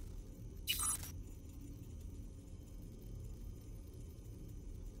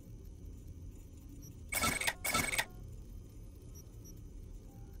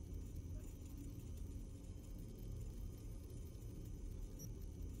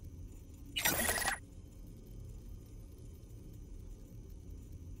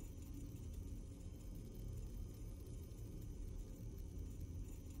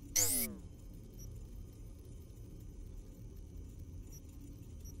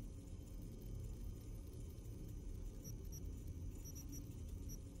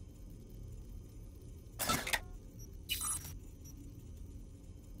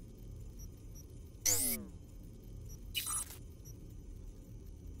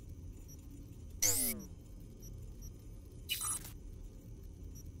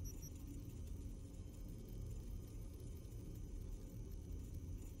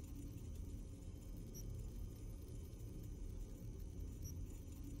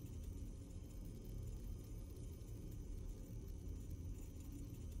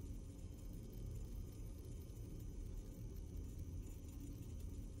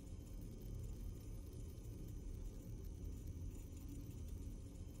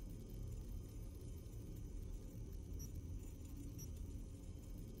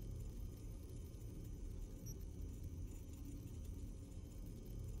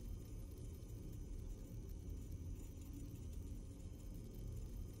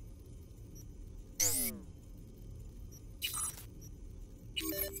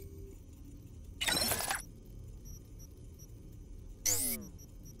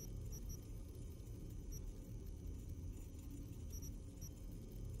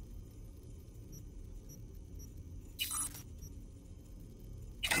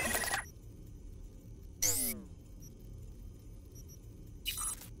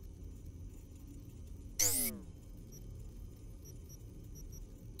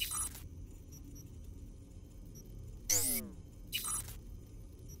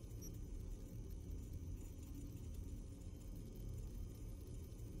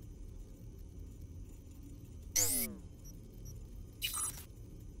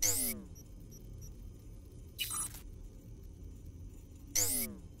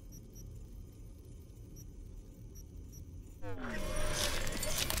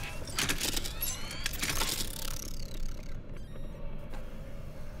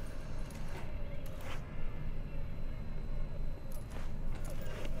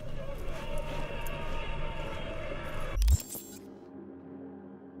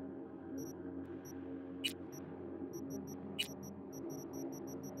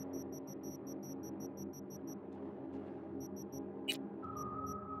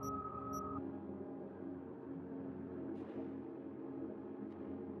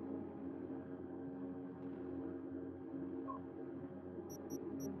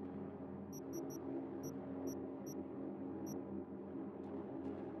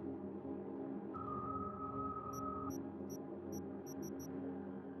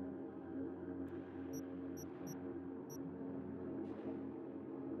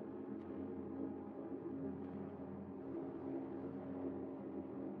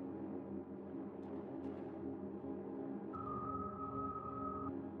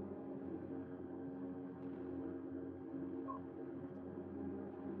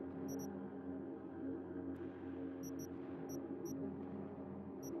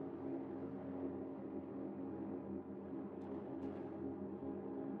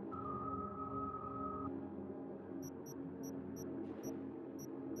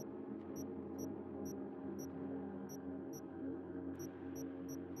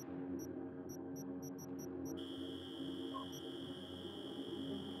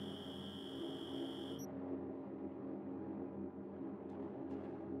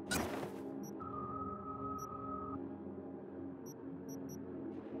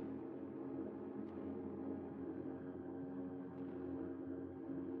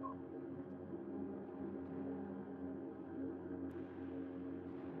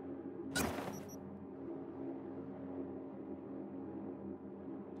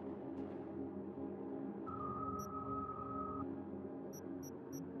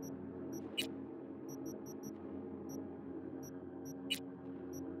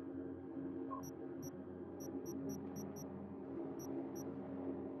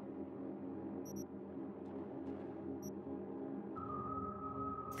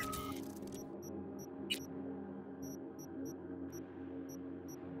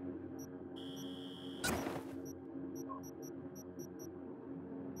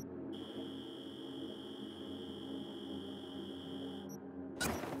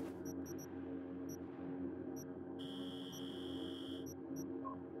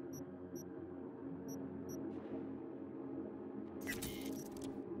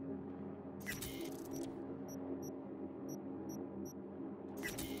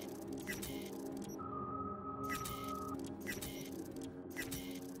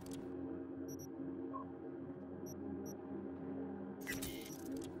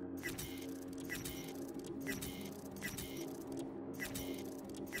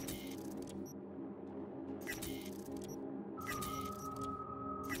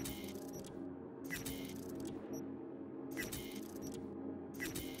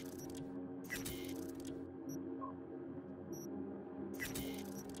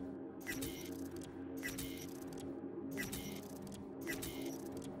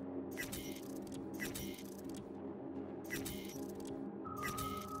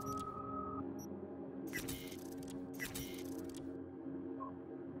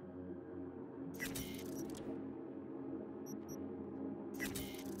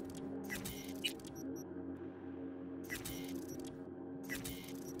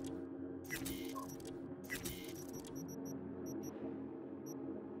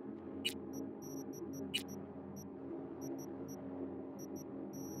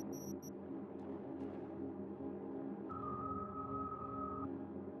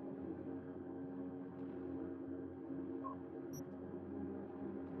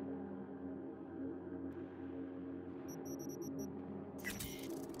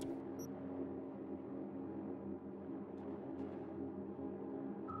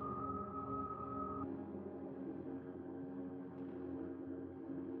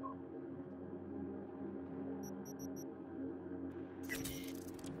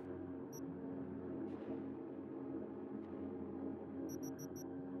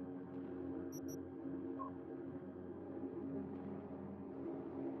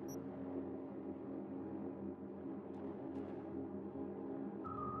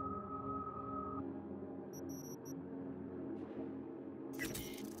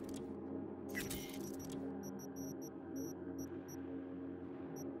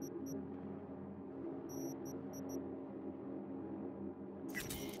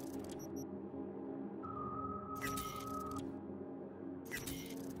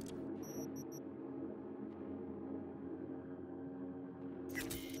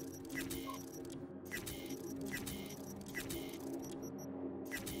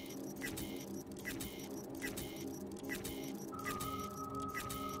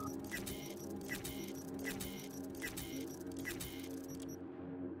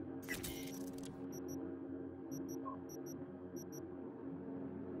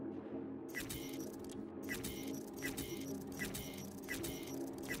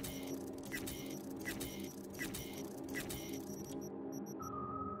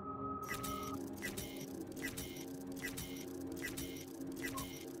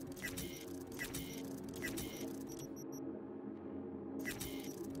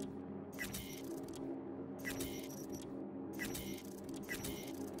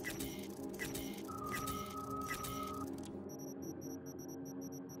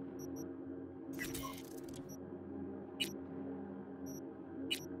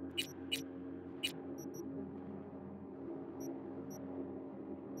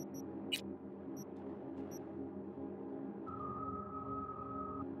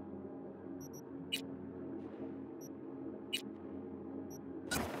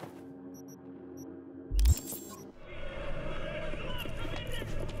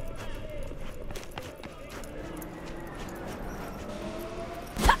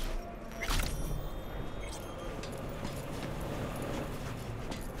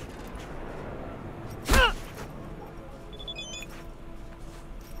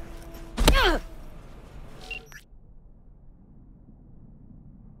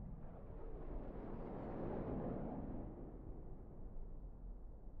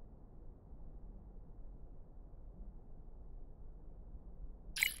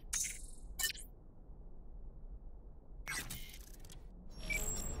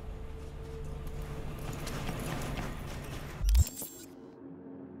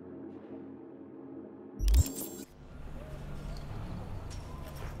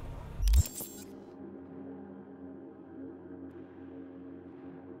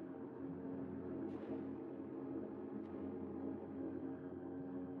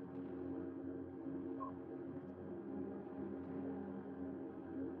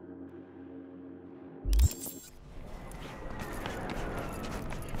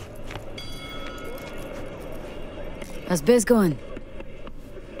 How's biz going?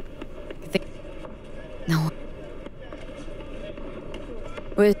 No.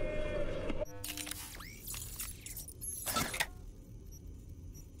 Wait.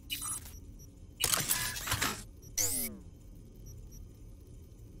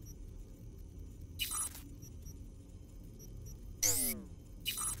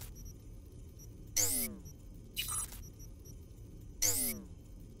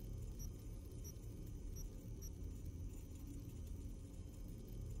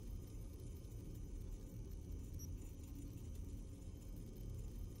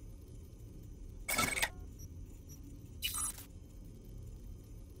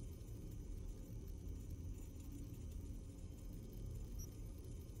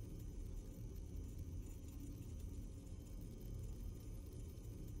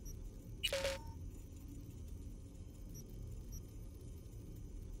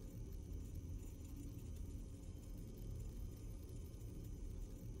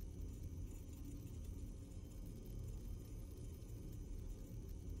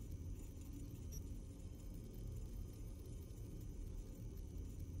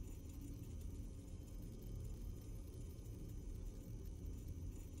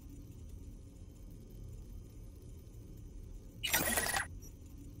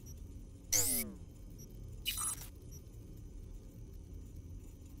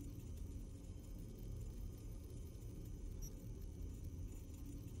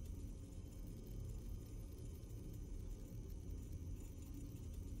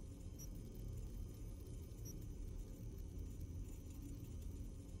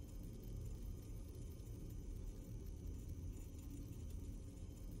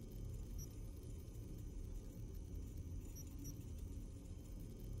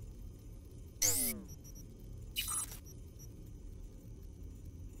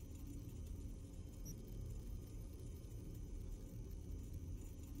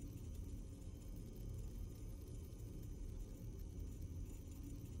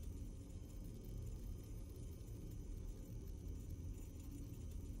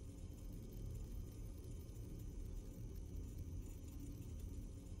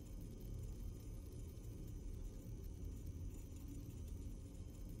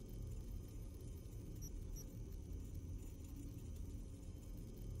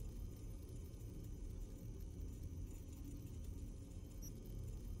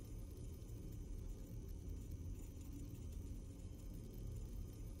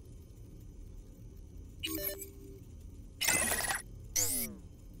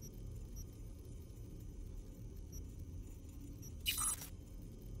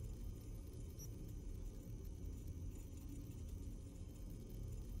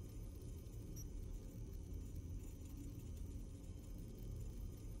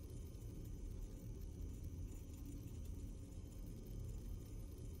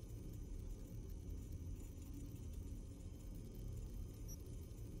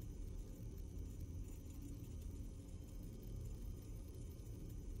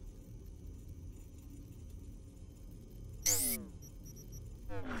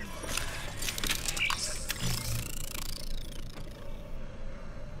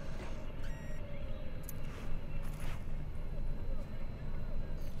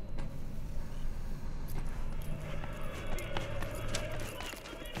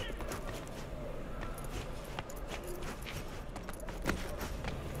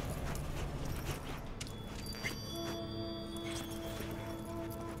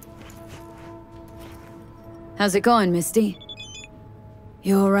 How's it going, Misty?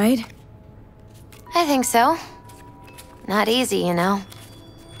 You alright? I think so. Not easy, you know.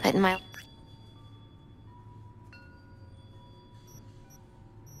 Putting my...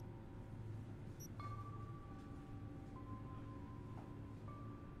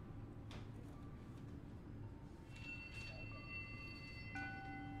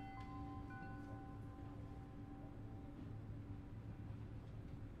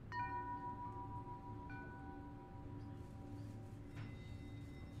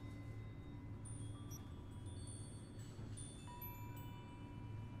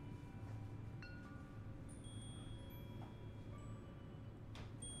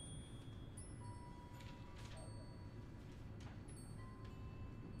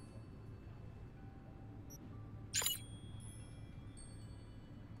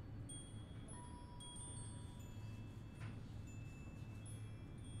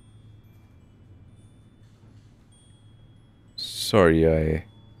 Sorry,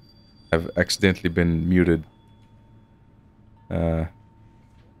 I've accidentally been muted. I'm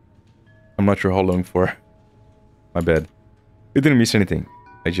not sure how long for. My bad. It didn't miss anything.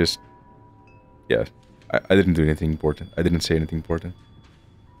 I just... Yeah, I didn't do anything important. I didn't say anything important.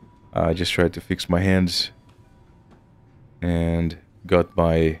 I just tried to fix my hands and got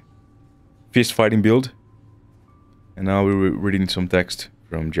my fist fighting build. And now we're reading some text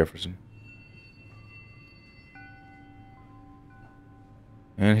from Jefferson.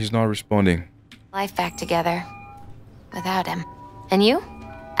 And he's not responding. Life back together. Without him. And you?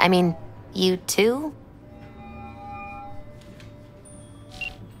 I mean, you too?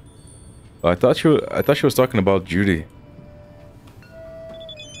 I thought she was talking about Judy.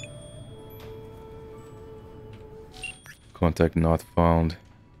 Contact not found.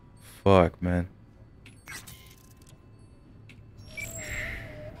 Fuck, man.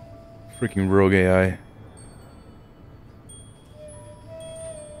 Freaking rogue AI.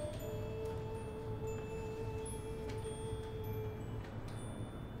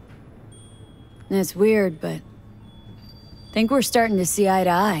 It's weird, but I think we're starting to see eye to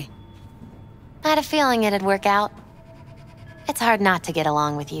eye. I had a feeling it'd work out. It's hard not to get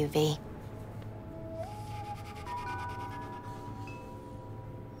along with you, V.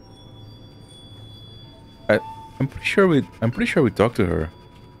 I'm pretty sure we talked to her.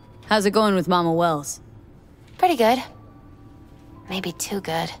 How's it going with Mama Wells? Pretty good. Maybe too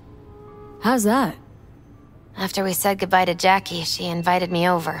good. How's that? After we said goodbye to Jackie, she invited me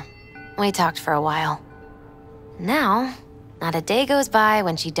over. We talked for a while. Now, not a day goes by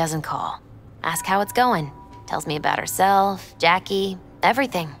when she doesn't call. Ask how it's going. Tells me about herself, Jackie,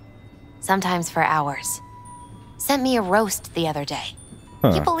 everything. Sometimes for hours. Sent me a roast the other day.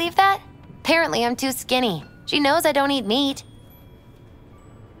 Huh. You believe that? Apparently I'm too skinny. She knows I don't eat meat.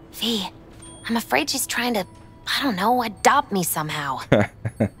 V, I'm afraid she's trying to, I don't know, adopt me somehow.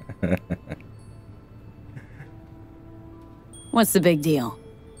 What's the big deal?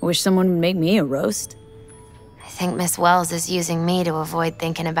 Wish someone would make me a roast? I think Miss Wells is using me to avoid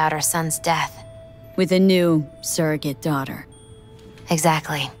thinking about her son's death. With a new surrogate daughter.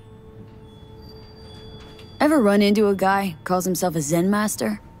 Exactly. Ever run into a guy who calls himself a Zen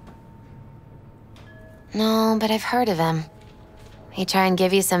master? No, but I've heard of him. He try and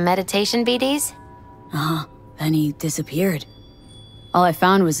give you some meditation BDs? Uh-huh. Then he disappeared. All I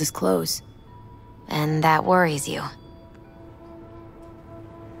found was his clothes. And that worries you.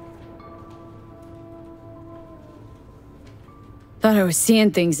 Thought I was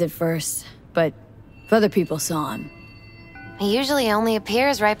seeing things at first, but if other people saw him. He usually only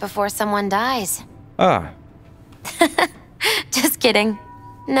appears right before someone dies. Ah. Just kidding.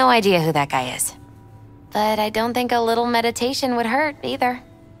 No idea who that guy is. But I don't think a little meditation would hurt either.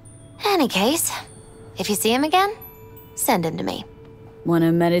 Any case, if you see him again, send him to me.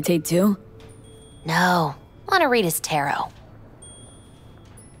 Wanna meditate too? No, wanna read his tarot.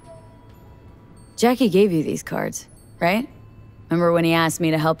 Jackie gave you these cards, right? Remember when he asked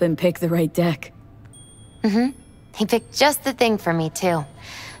me to help him pick the right deck? Mm-hmm. He picked just the thing for me, too.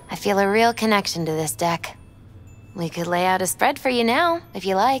 I feel a real connection to this deck. We could lay out a spread for you now, if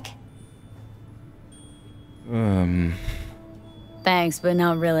you like. Thanks, but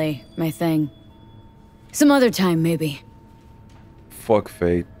not really my thing. Some other time, maybe. Fuck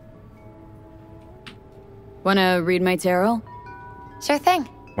fate. Wanna read my tarot? Sure thing.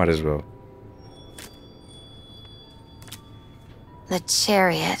 Might as well. The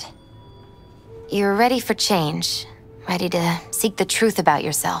Chariot. You're ready for change. Ready to seek the truth about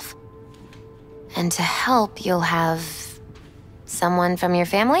yourself. And to help, you'll have... someone from your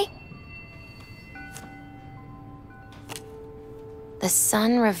family? The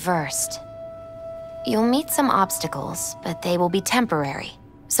sun reversed. You'll meet some obstacles, but they will be temporary.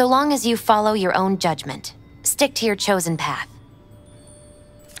 So long as you follow your own judgment. Stick to your chosen path.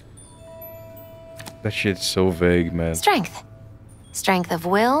 That shit's so vague, man. Strength. Strength of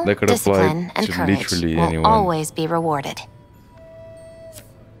will, That could discipline, apply and to courage literally will anyone. always be rewarded.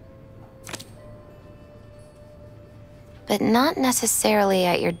 But not necessarily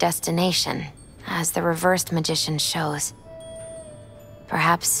at your destination, as the reversed magician shows.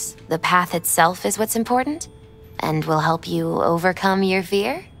 Perhaps the path itself is what's important, and will help you overcome your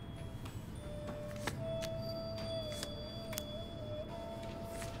fear?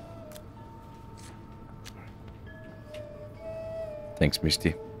 Thanks,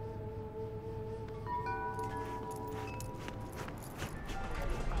 Misty.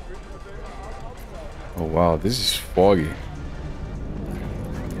 Oh wow, this is foggy. You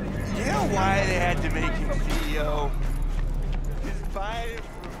know why they had to make him CEO? He's fighting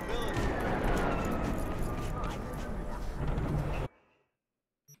for military.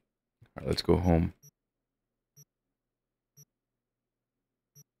 Alright, let's go home.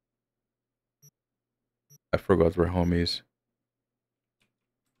 I forgot where home is.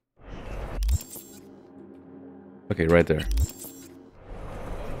 Okay, right there.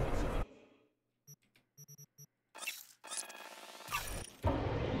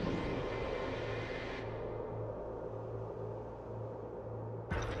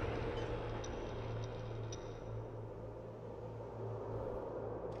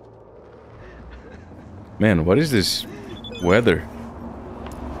 Man, what is this weather?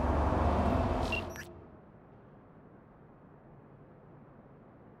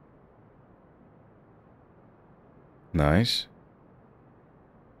 Nice.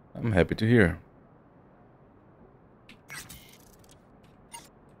 I'm happy to hear.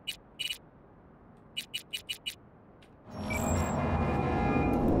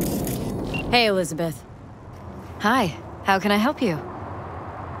 Hey, Elizabeth. Hi, how can I help you?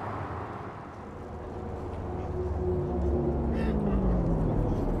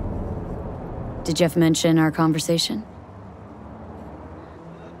 Did Jeff mention our conversation?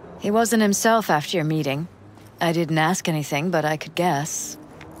 He wasn't himself after your meeting. I didn't ask anything, but I could guess.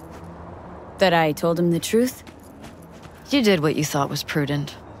 That I told him the truth? You did what you thought was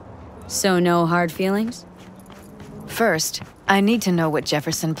prudent. So no hard feelings? First, I need to know what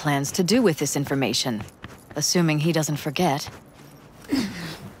Jefferson plans to do with this information, assuming he doesn't forget.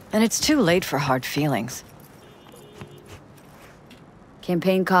 And it's too late for hard feelings.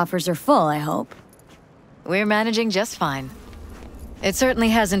 Campaign coffers are full, I hope. We're managing just fine. It certainly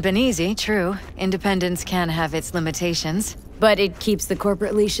hasn't been easy, true. Independence can have its limitations. But it keeps the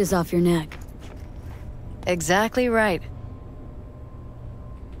corporate leashes off your neck. Exactly right.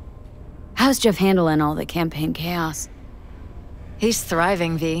 How's Jeff handling all the campaign chaos? He's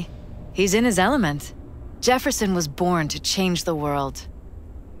thriving, V. He's in his element. Jefferson was born to change the world.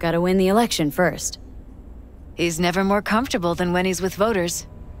 Gotta win the election first. He's never more comfortable than when he's with voters.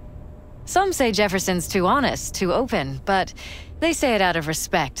 Some say Jefferson's too honest, too open, but they say it out of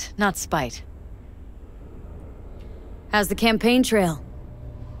respect, not spite. How's the campaign trail?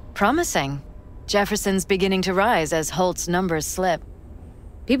 Promising. Jefferson's beginning to rise as Holt's numbers slip.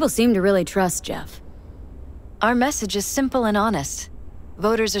 People seem to really trust Jeff. Our message is simple and honest.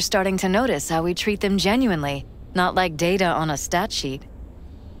 Voters are starting to notice how we treat them genuinely, not like data on a stat sheet.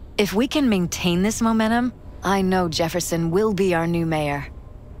 If we can maintain this momentum, I know Jefferson will be our new mayor.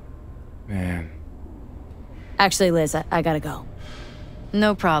 Man. Actually, Liz, I gotta go.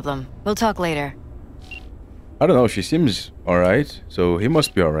 No problem. We'll talk later. I don't know, she seems alright, so he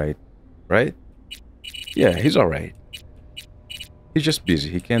must be alright, right? Yeah, he's alright. He's just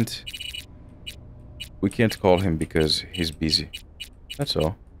busy. We can't call him because he's busy. That's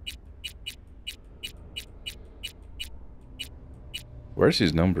all. Where's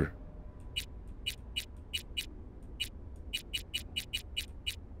his number?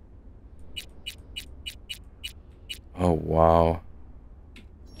 Oh, wow.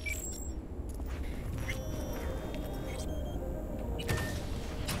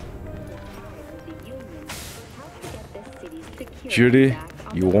 Judy,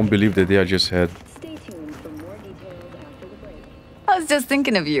 you won't believe the day I just had. I was just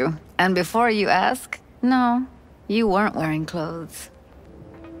thinking of you. And before you ask, no, you weren't wearing clothes.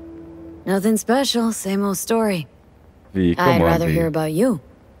 Nothing special, same old story. V, come I'd on, rather V. hear about you.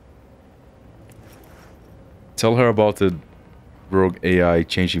 Tell her about the rogue AI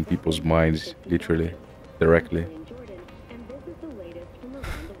changing people's minds, literally, directly.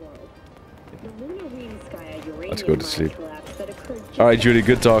 Let's go to sleep. Alright, Judy,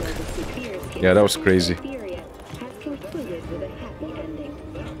 good talk. Yeah, that was crazy.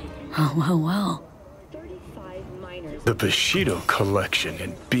 Oh, well. The Bushido collection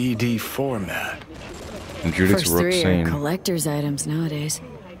in BD format. And Judy's First three are Roxane. collector's items nowadays.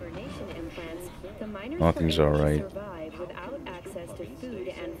 Nothing's alright.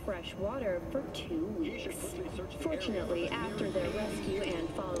 For 2 weeks. Fortunately, after their rescue and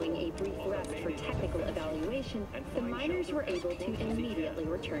following a brief rest for technical evaluation, the miners were able to immediately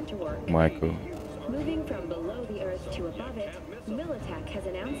return to work. Michael. Moving from below the Earth to above it, Militech has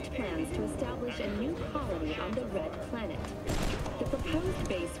announced plans to establish a new colony on the Red Planet. The proposed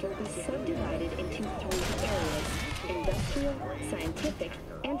base will be subdivided into 3 areas: industrial, scientific,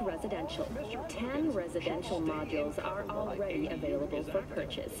 and residential. 10 residential modules are already available for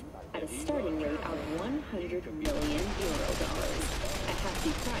purchase at a starting rate of 100 million euro. A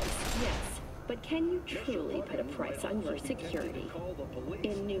hefty price, yes, but can you truly put a price on your security?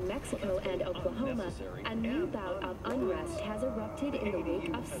 In New Mexico and Oklahoma, a new bout of unrest has erupted in the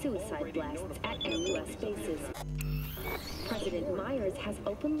wake of suicide blasts at NUS bases. President Myers has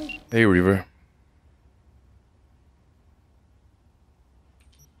openly... Hey, River.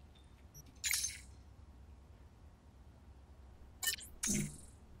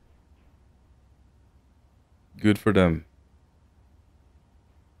 Good for them.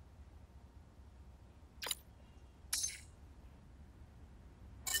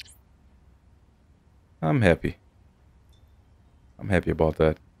 I'm happy. I'm happy about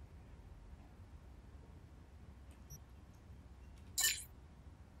that.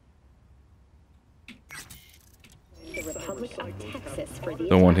 The Republic of Texas for the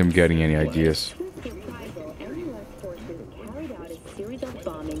Don't want him attacks. getting any ideas. Swift reprisal, U.S. forces carried out a series of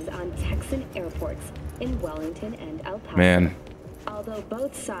bombings on Texan airports in Wellington and El Paso. Man, Although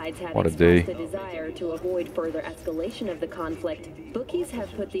both sides have what a expressed day. a desire to avoid further escalation of the conflict, bookies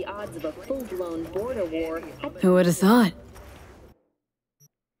have put the odds of a full-blown border war at... Who would have thought?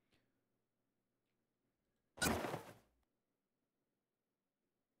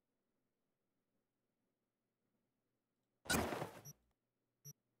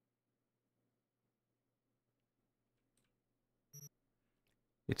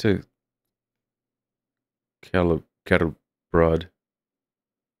 It's a cattle broad.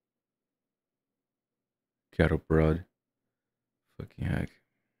 Cattle broad. Fucking heck.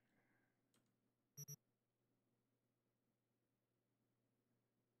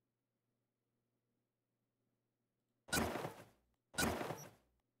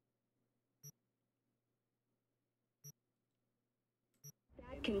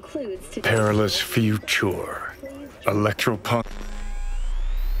 That concludes today's... Perilous future. Electropunk.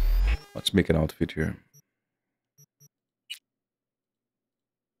 Let's make an outfit here.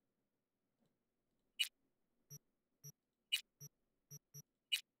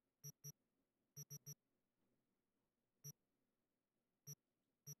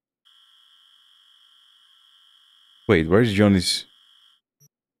 Wait, where's Johnny's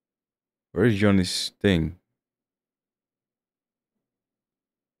thing?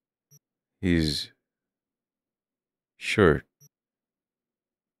 His shirt.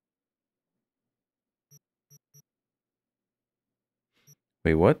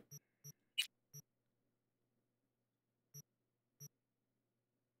 Wait, what?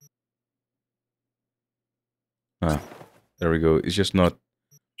 Ah, there we go. It's just not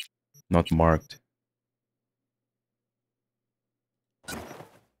marked.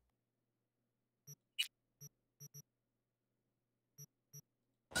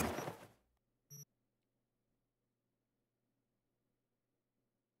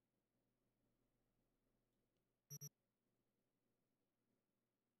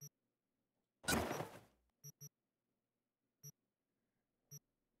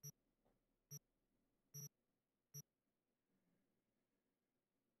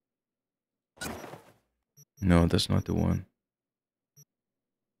 No, that's not the one.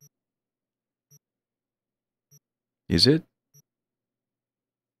 Is it?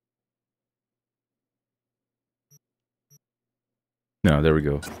 No, there we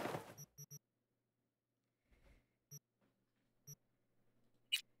go.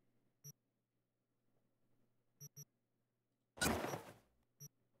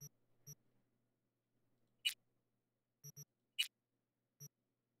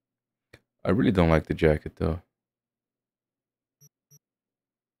 I really don't like the jacket though.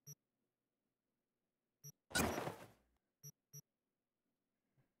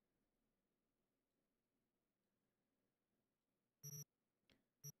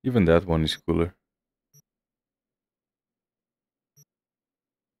 Even that one is cooler.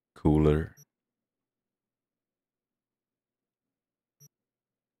 Cooler.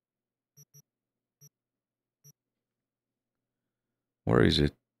 Where is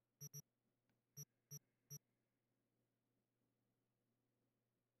it?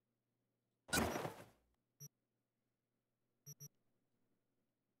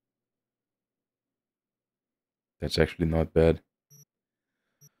 That's actually not bad.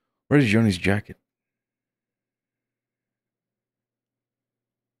 Where's Johnny's jacket?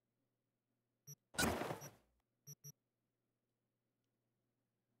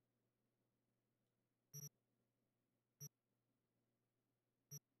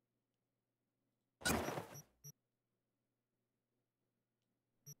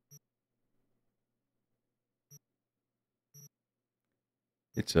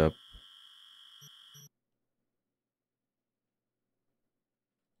 It's up.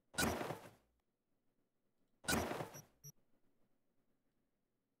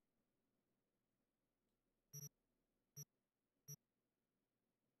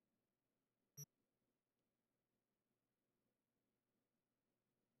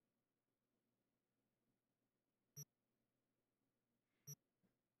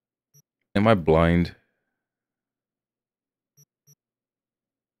 Am I blind?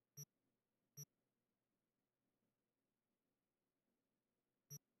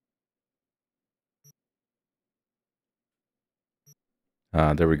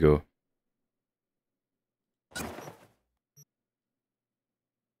 Ah, there we go.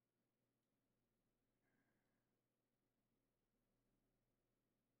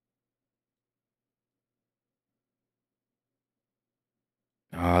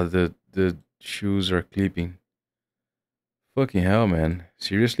 Ah, the shoes are clipping. Fucking hell, man.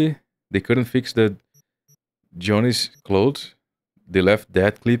 Seriously? They couldn't fix the Johnny's clothes? They left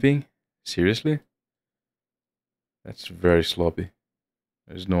that clipping? Seriously? That's very sloppy.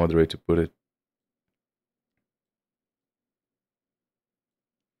 There's no other way to put it.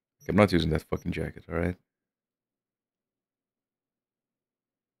 I'm not using that fucking jacket, alright?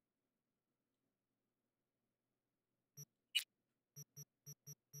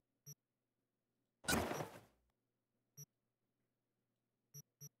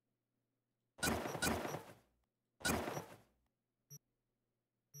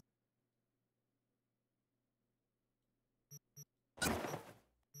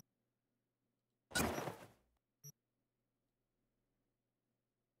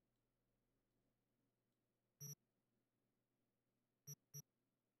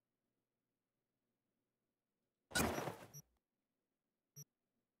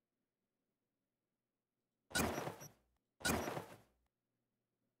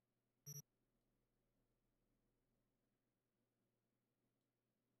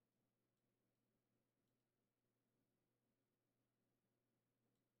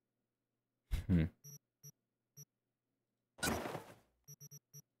 Hmm.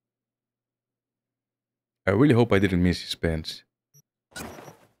 I really hope I didn't miss his pants.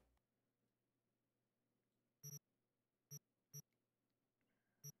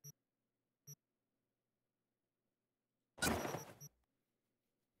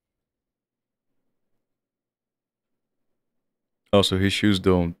 Also, his shoes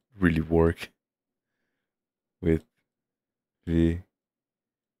don't really work with the.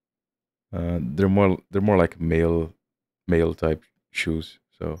 They're more like male type shoes.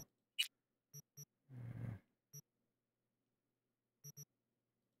 So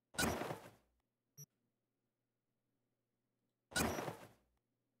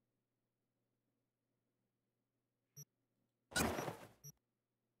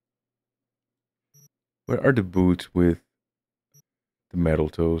where are the boots with the metal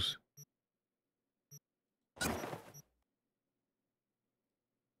toes?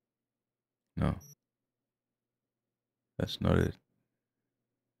 No, that's not it.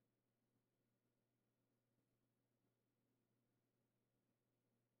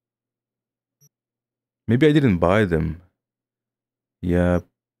 Maybe I didn't buy them. Yeah,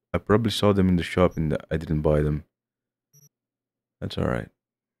 I probably saw them in the shop and I didn't buy them. That's alright.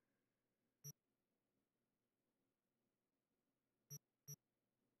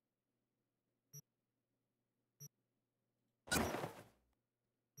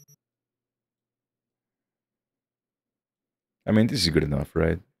 I mean, this is good enough,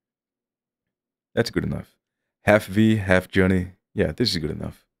 right? That's good enough. Half V, half Johnny. Yeah, this is good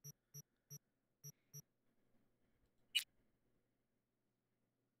enough.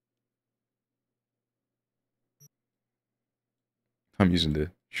 I'm using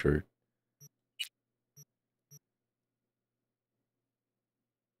the shirt.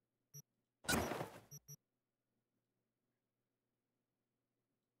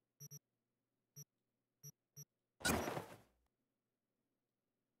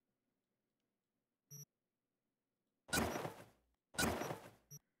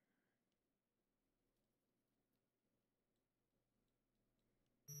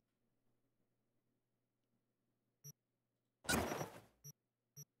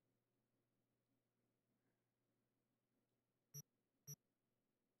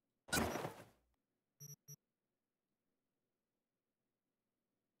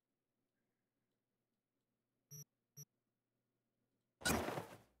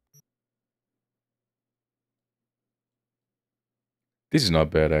 This is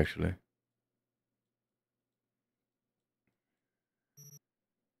not bad, actually.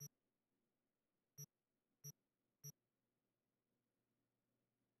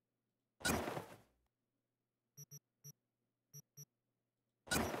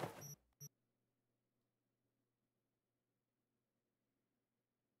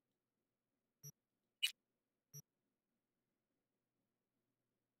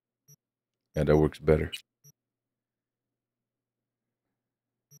 Yeah, that works better.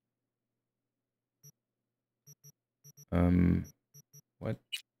 What?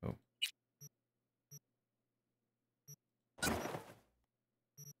 Oh.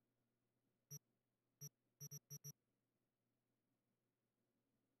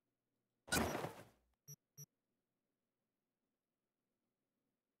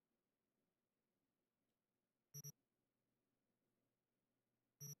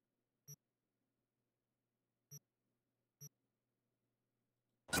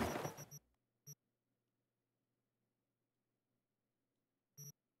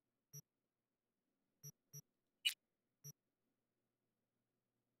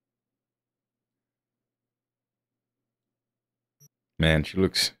 Man, she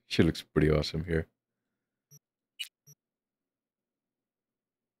looks pretty awesome here.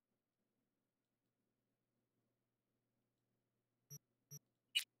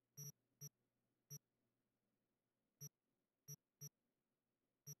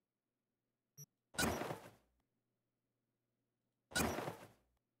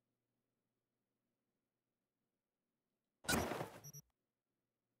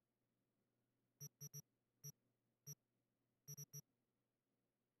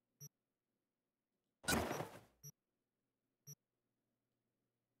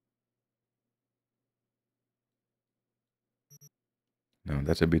 No,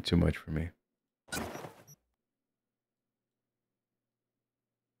 that's a bit too much for me.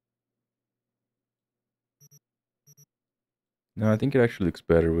 No, I think it actually looks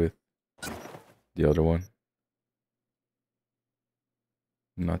better with the other one.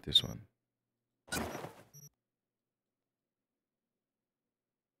 Not this one.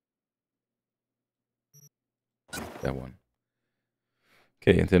 That one.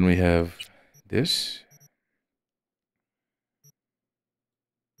 Okay, and then we have this.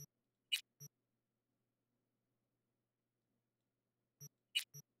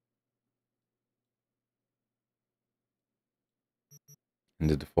 And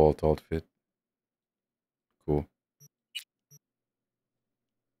the default outfit. Cool.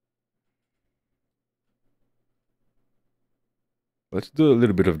 Let's do a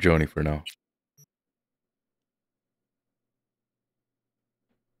little bit of Joni for now.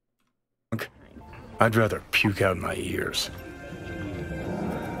 I'd rather puke out my ears.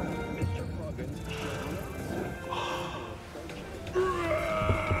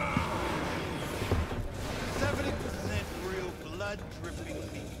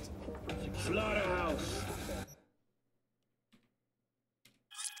 Slaughterhouse.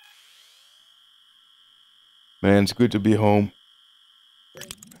 Man, it's good to be home.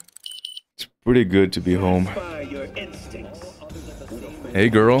 It's pretty good to be home. Hey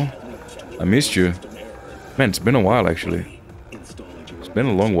girl, I missed you. Man, it's been a while actually. It's been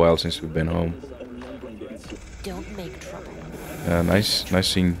a long while since we've been home. Don't make trouble. Nice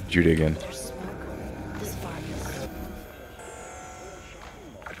seeing Judy again.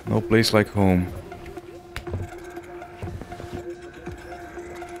 No place like home.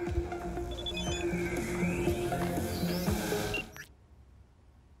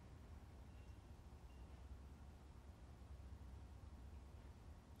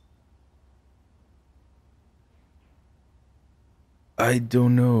 I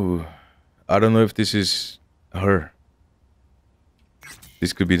don't know. I don't know if this is her.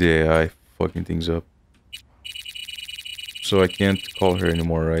 This could be the AI fucking things up. So I can't call her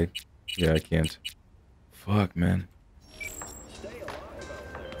anymore, right? Yeah, I can't. Fuck, man.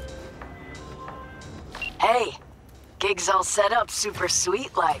 Hey, gig's all set up super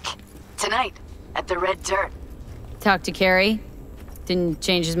sweet like. Tonight, at the Red Dirt. Talk to Carrie? Didn't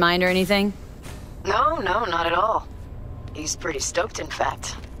change his mind or anything? No, not at all. He's pretty stoked, in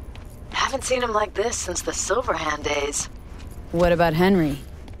fact. Haven't seen him like this since the Silverhand days. What about Henry?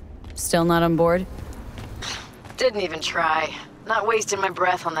 Still not on board? Didn't even try. Not wasting my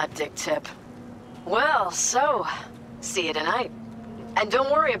breath on that dick tip. Well, so, see you tonight. And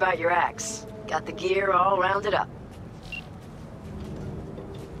don't worry about your axe. Got the gear all rounded up.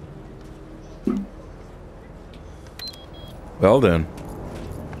 Well then.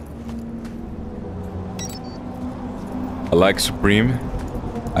 I like Supreme.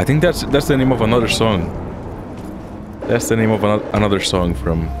 I think that's the name of another song. That's the name of another song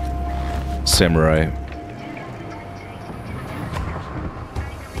from Samurai.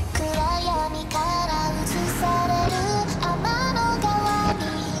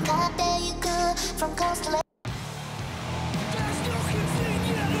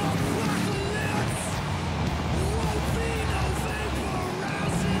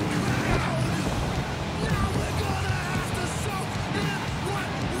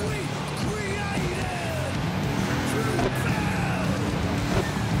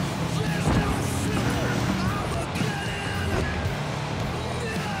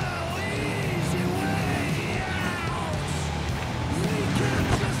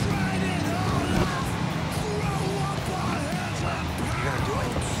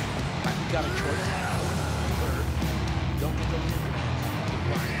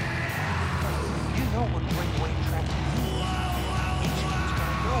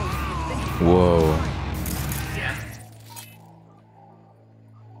 Whoa.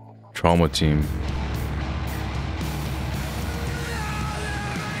 Trauma team.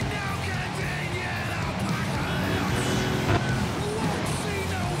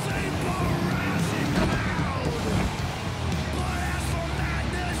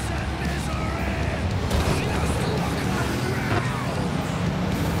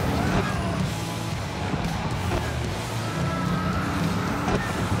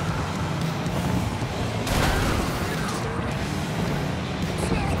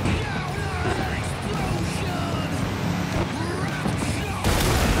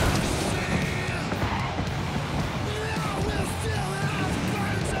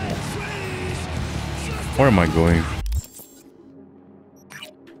 Where am I going?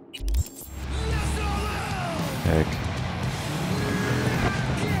 Heck.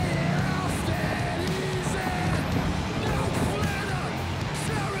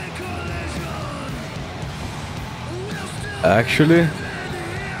 Actually,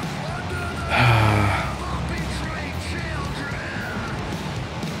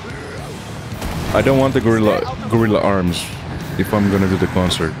 I don't want the gorilla arms if I'm gonna do the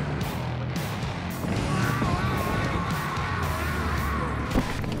concert.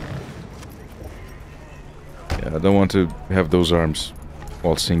 Yeah, I don't want to have those arms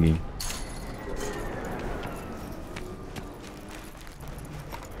while singing.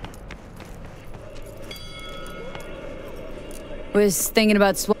 Was thinking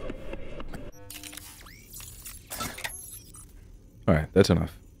about Alright, that's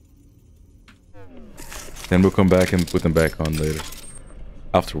enough. Then we'll come back and put them back on later.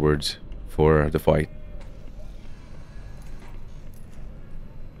 Afterwards, for the fight.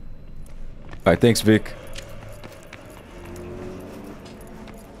 Alright, thanks Vic.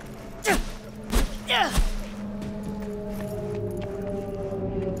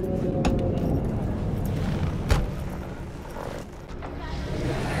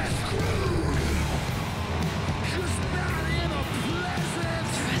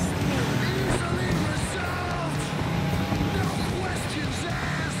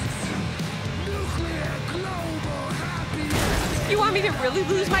 You want me to really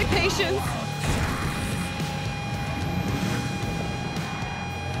lose my patience?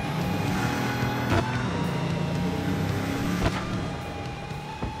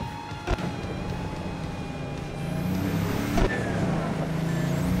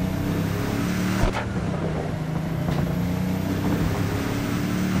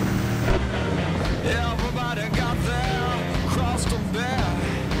 Everybody got there, crossed the bear.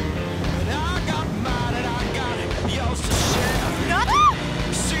 And I got mine and I got yours to share.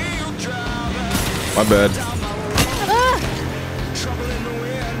 See you driving. My bad. Trouble in the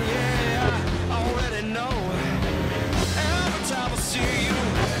wind, yeah, I already know. Every time I see you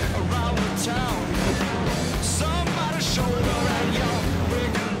around the town, somebody's shoulder and you're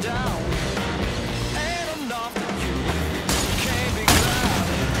breaking down. Ain't enough that you can't be glad.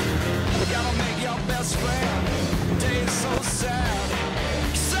 Gotta make your best friend days so sad.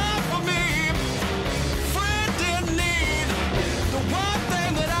 Except for me, friend in need. The one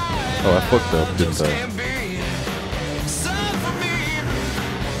thing that Oh, I fucked up, didn't I? can't be. Except for me,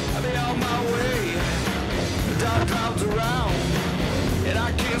 I'll be on my way. The dark clouds around, and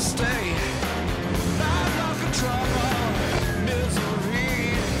I can't stay. Bad luck and trouble,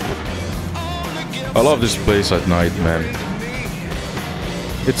 misery. Only give I love this place at night, man.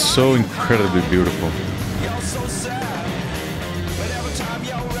 It's so incredibly beautiful. you're so sad. But every time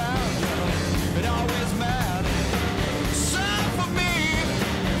you're around, it always mad. Sad for me,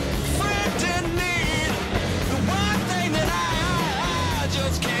 friend in need. The one thing that I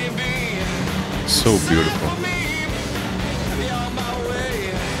just can't be. So beautiful.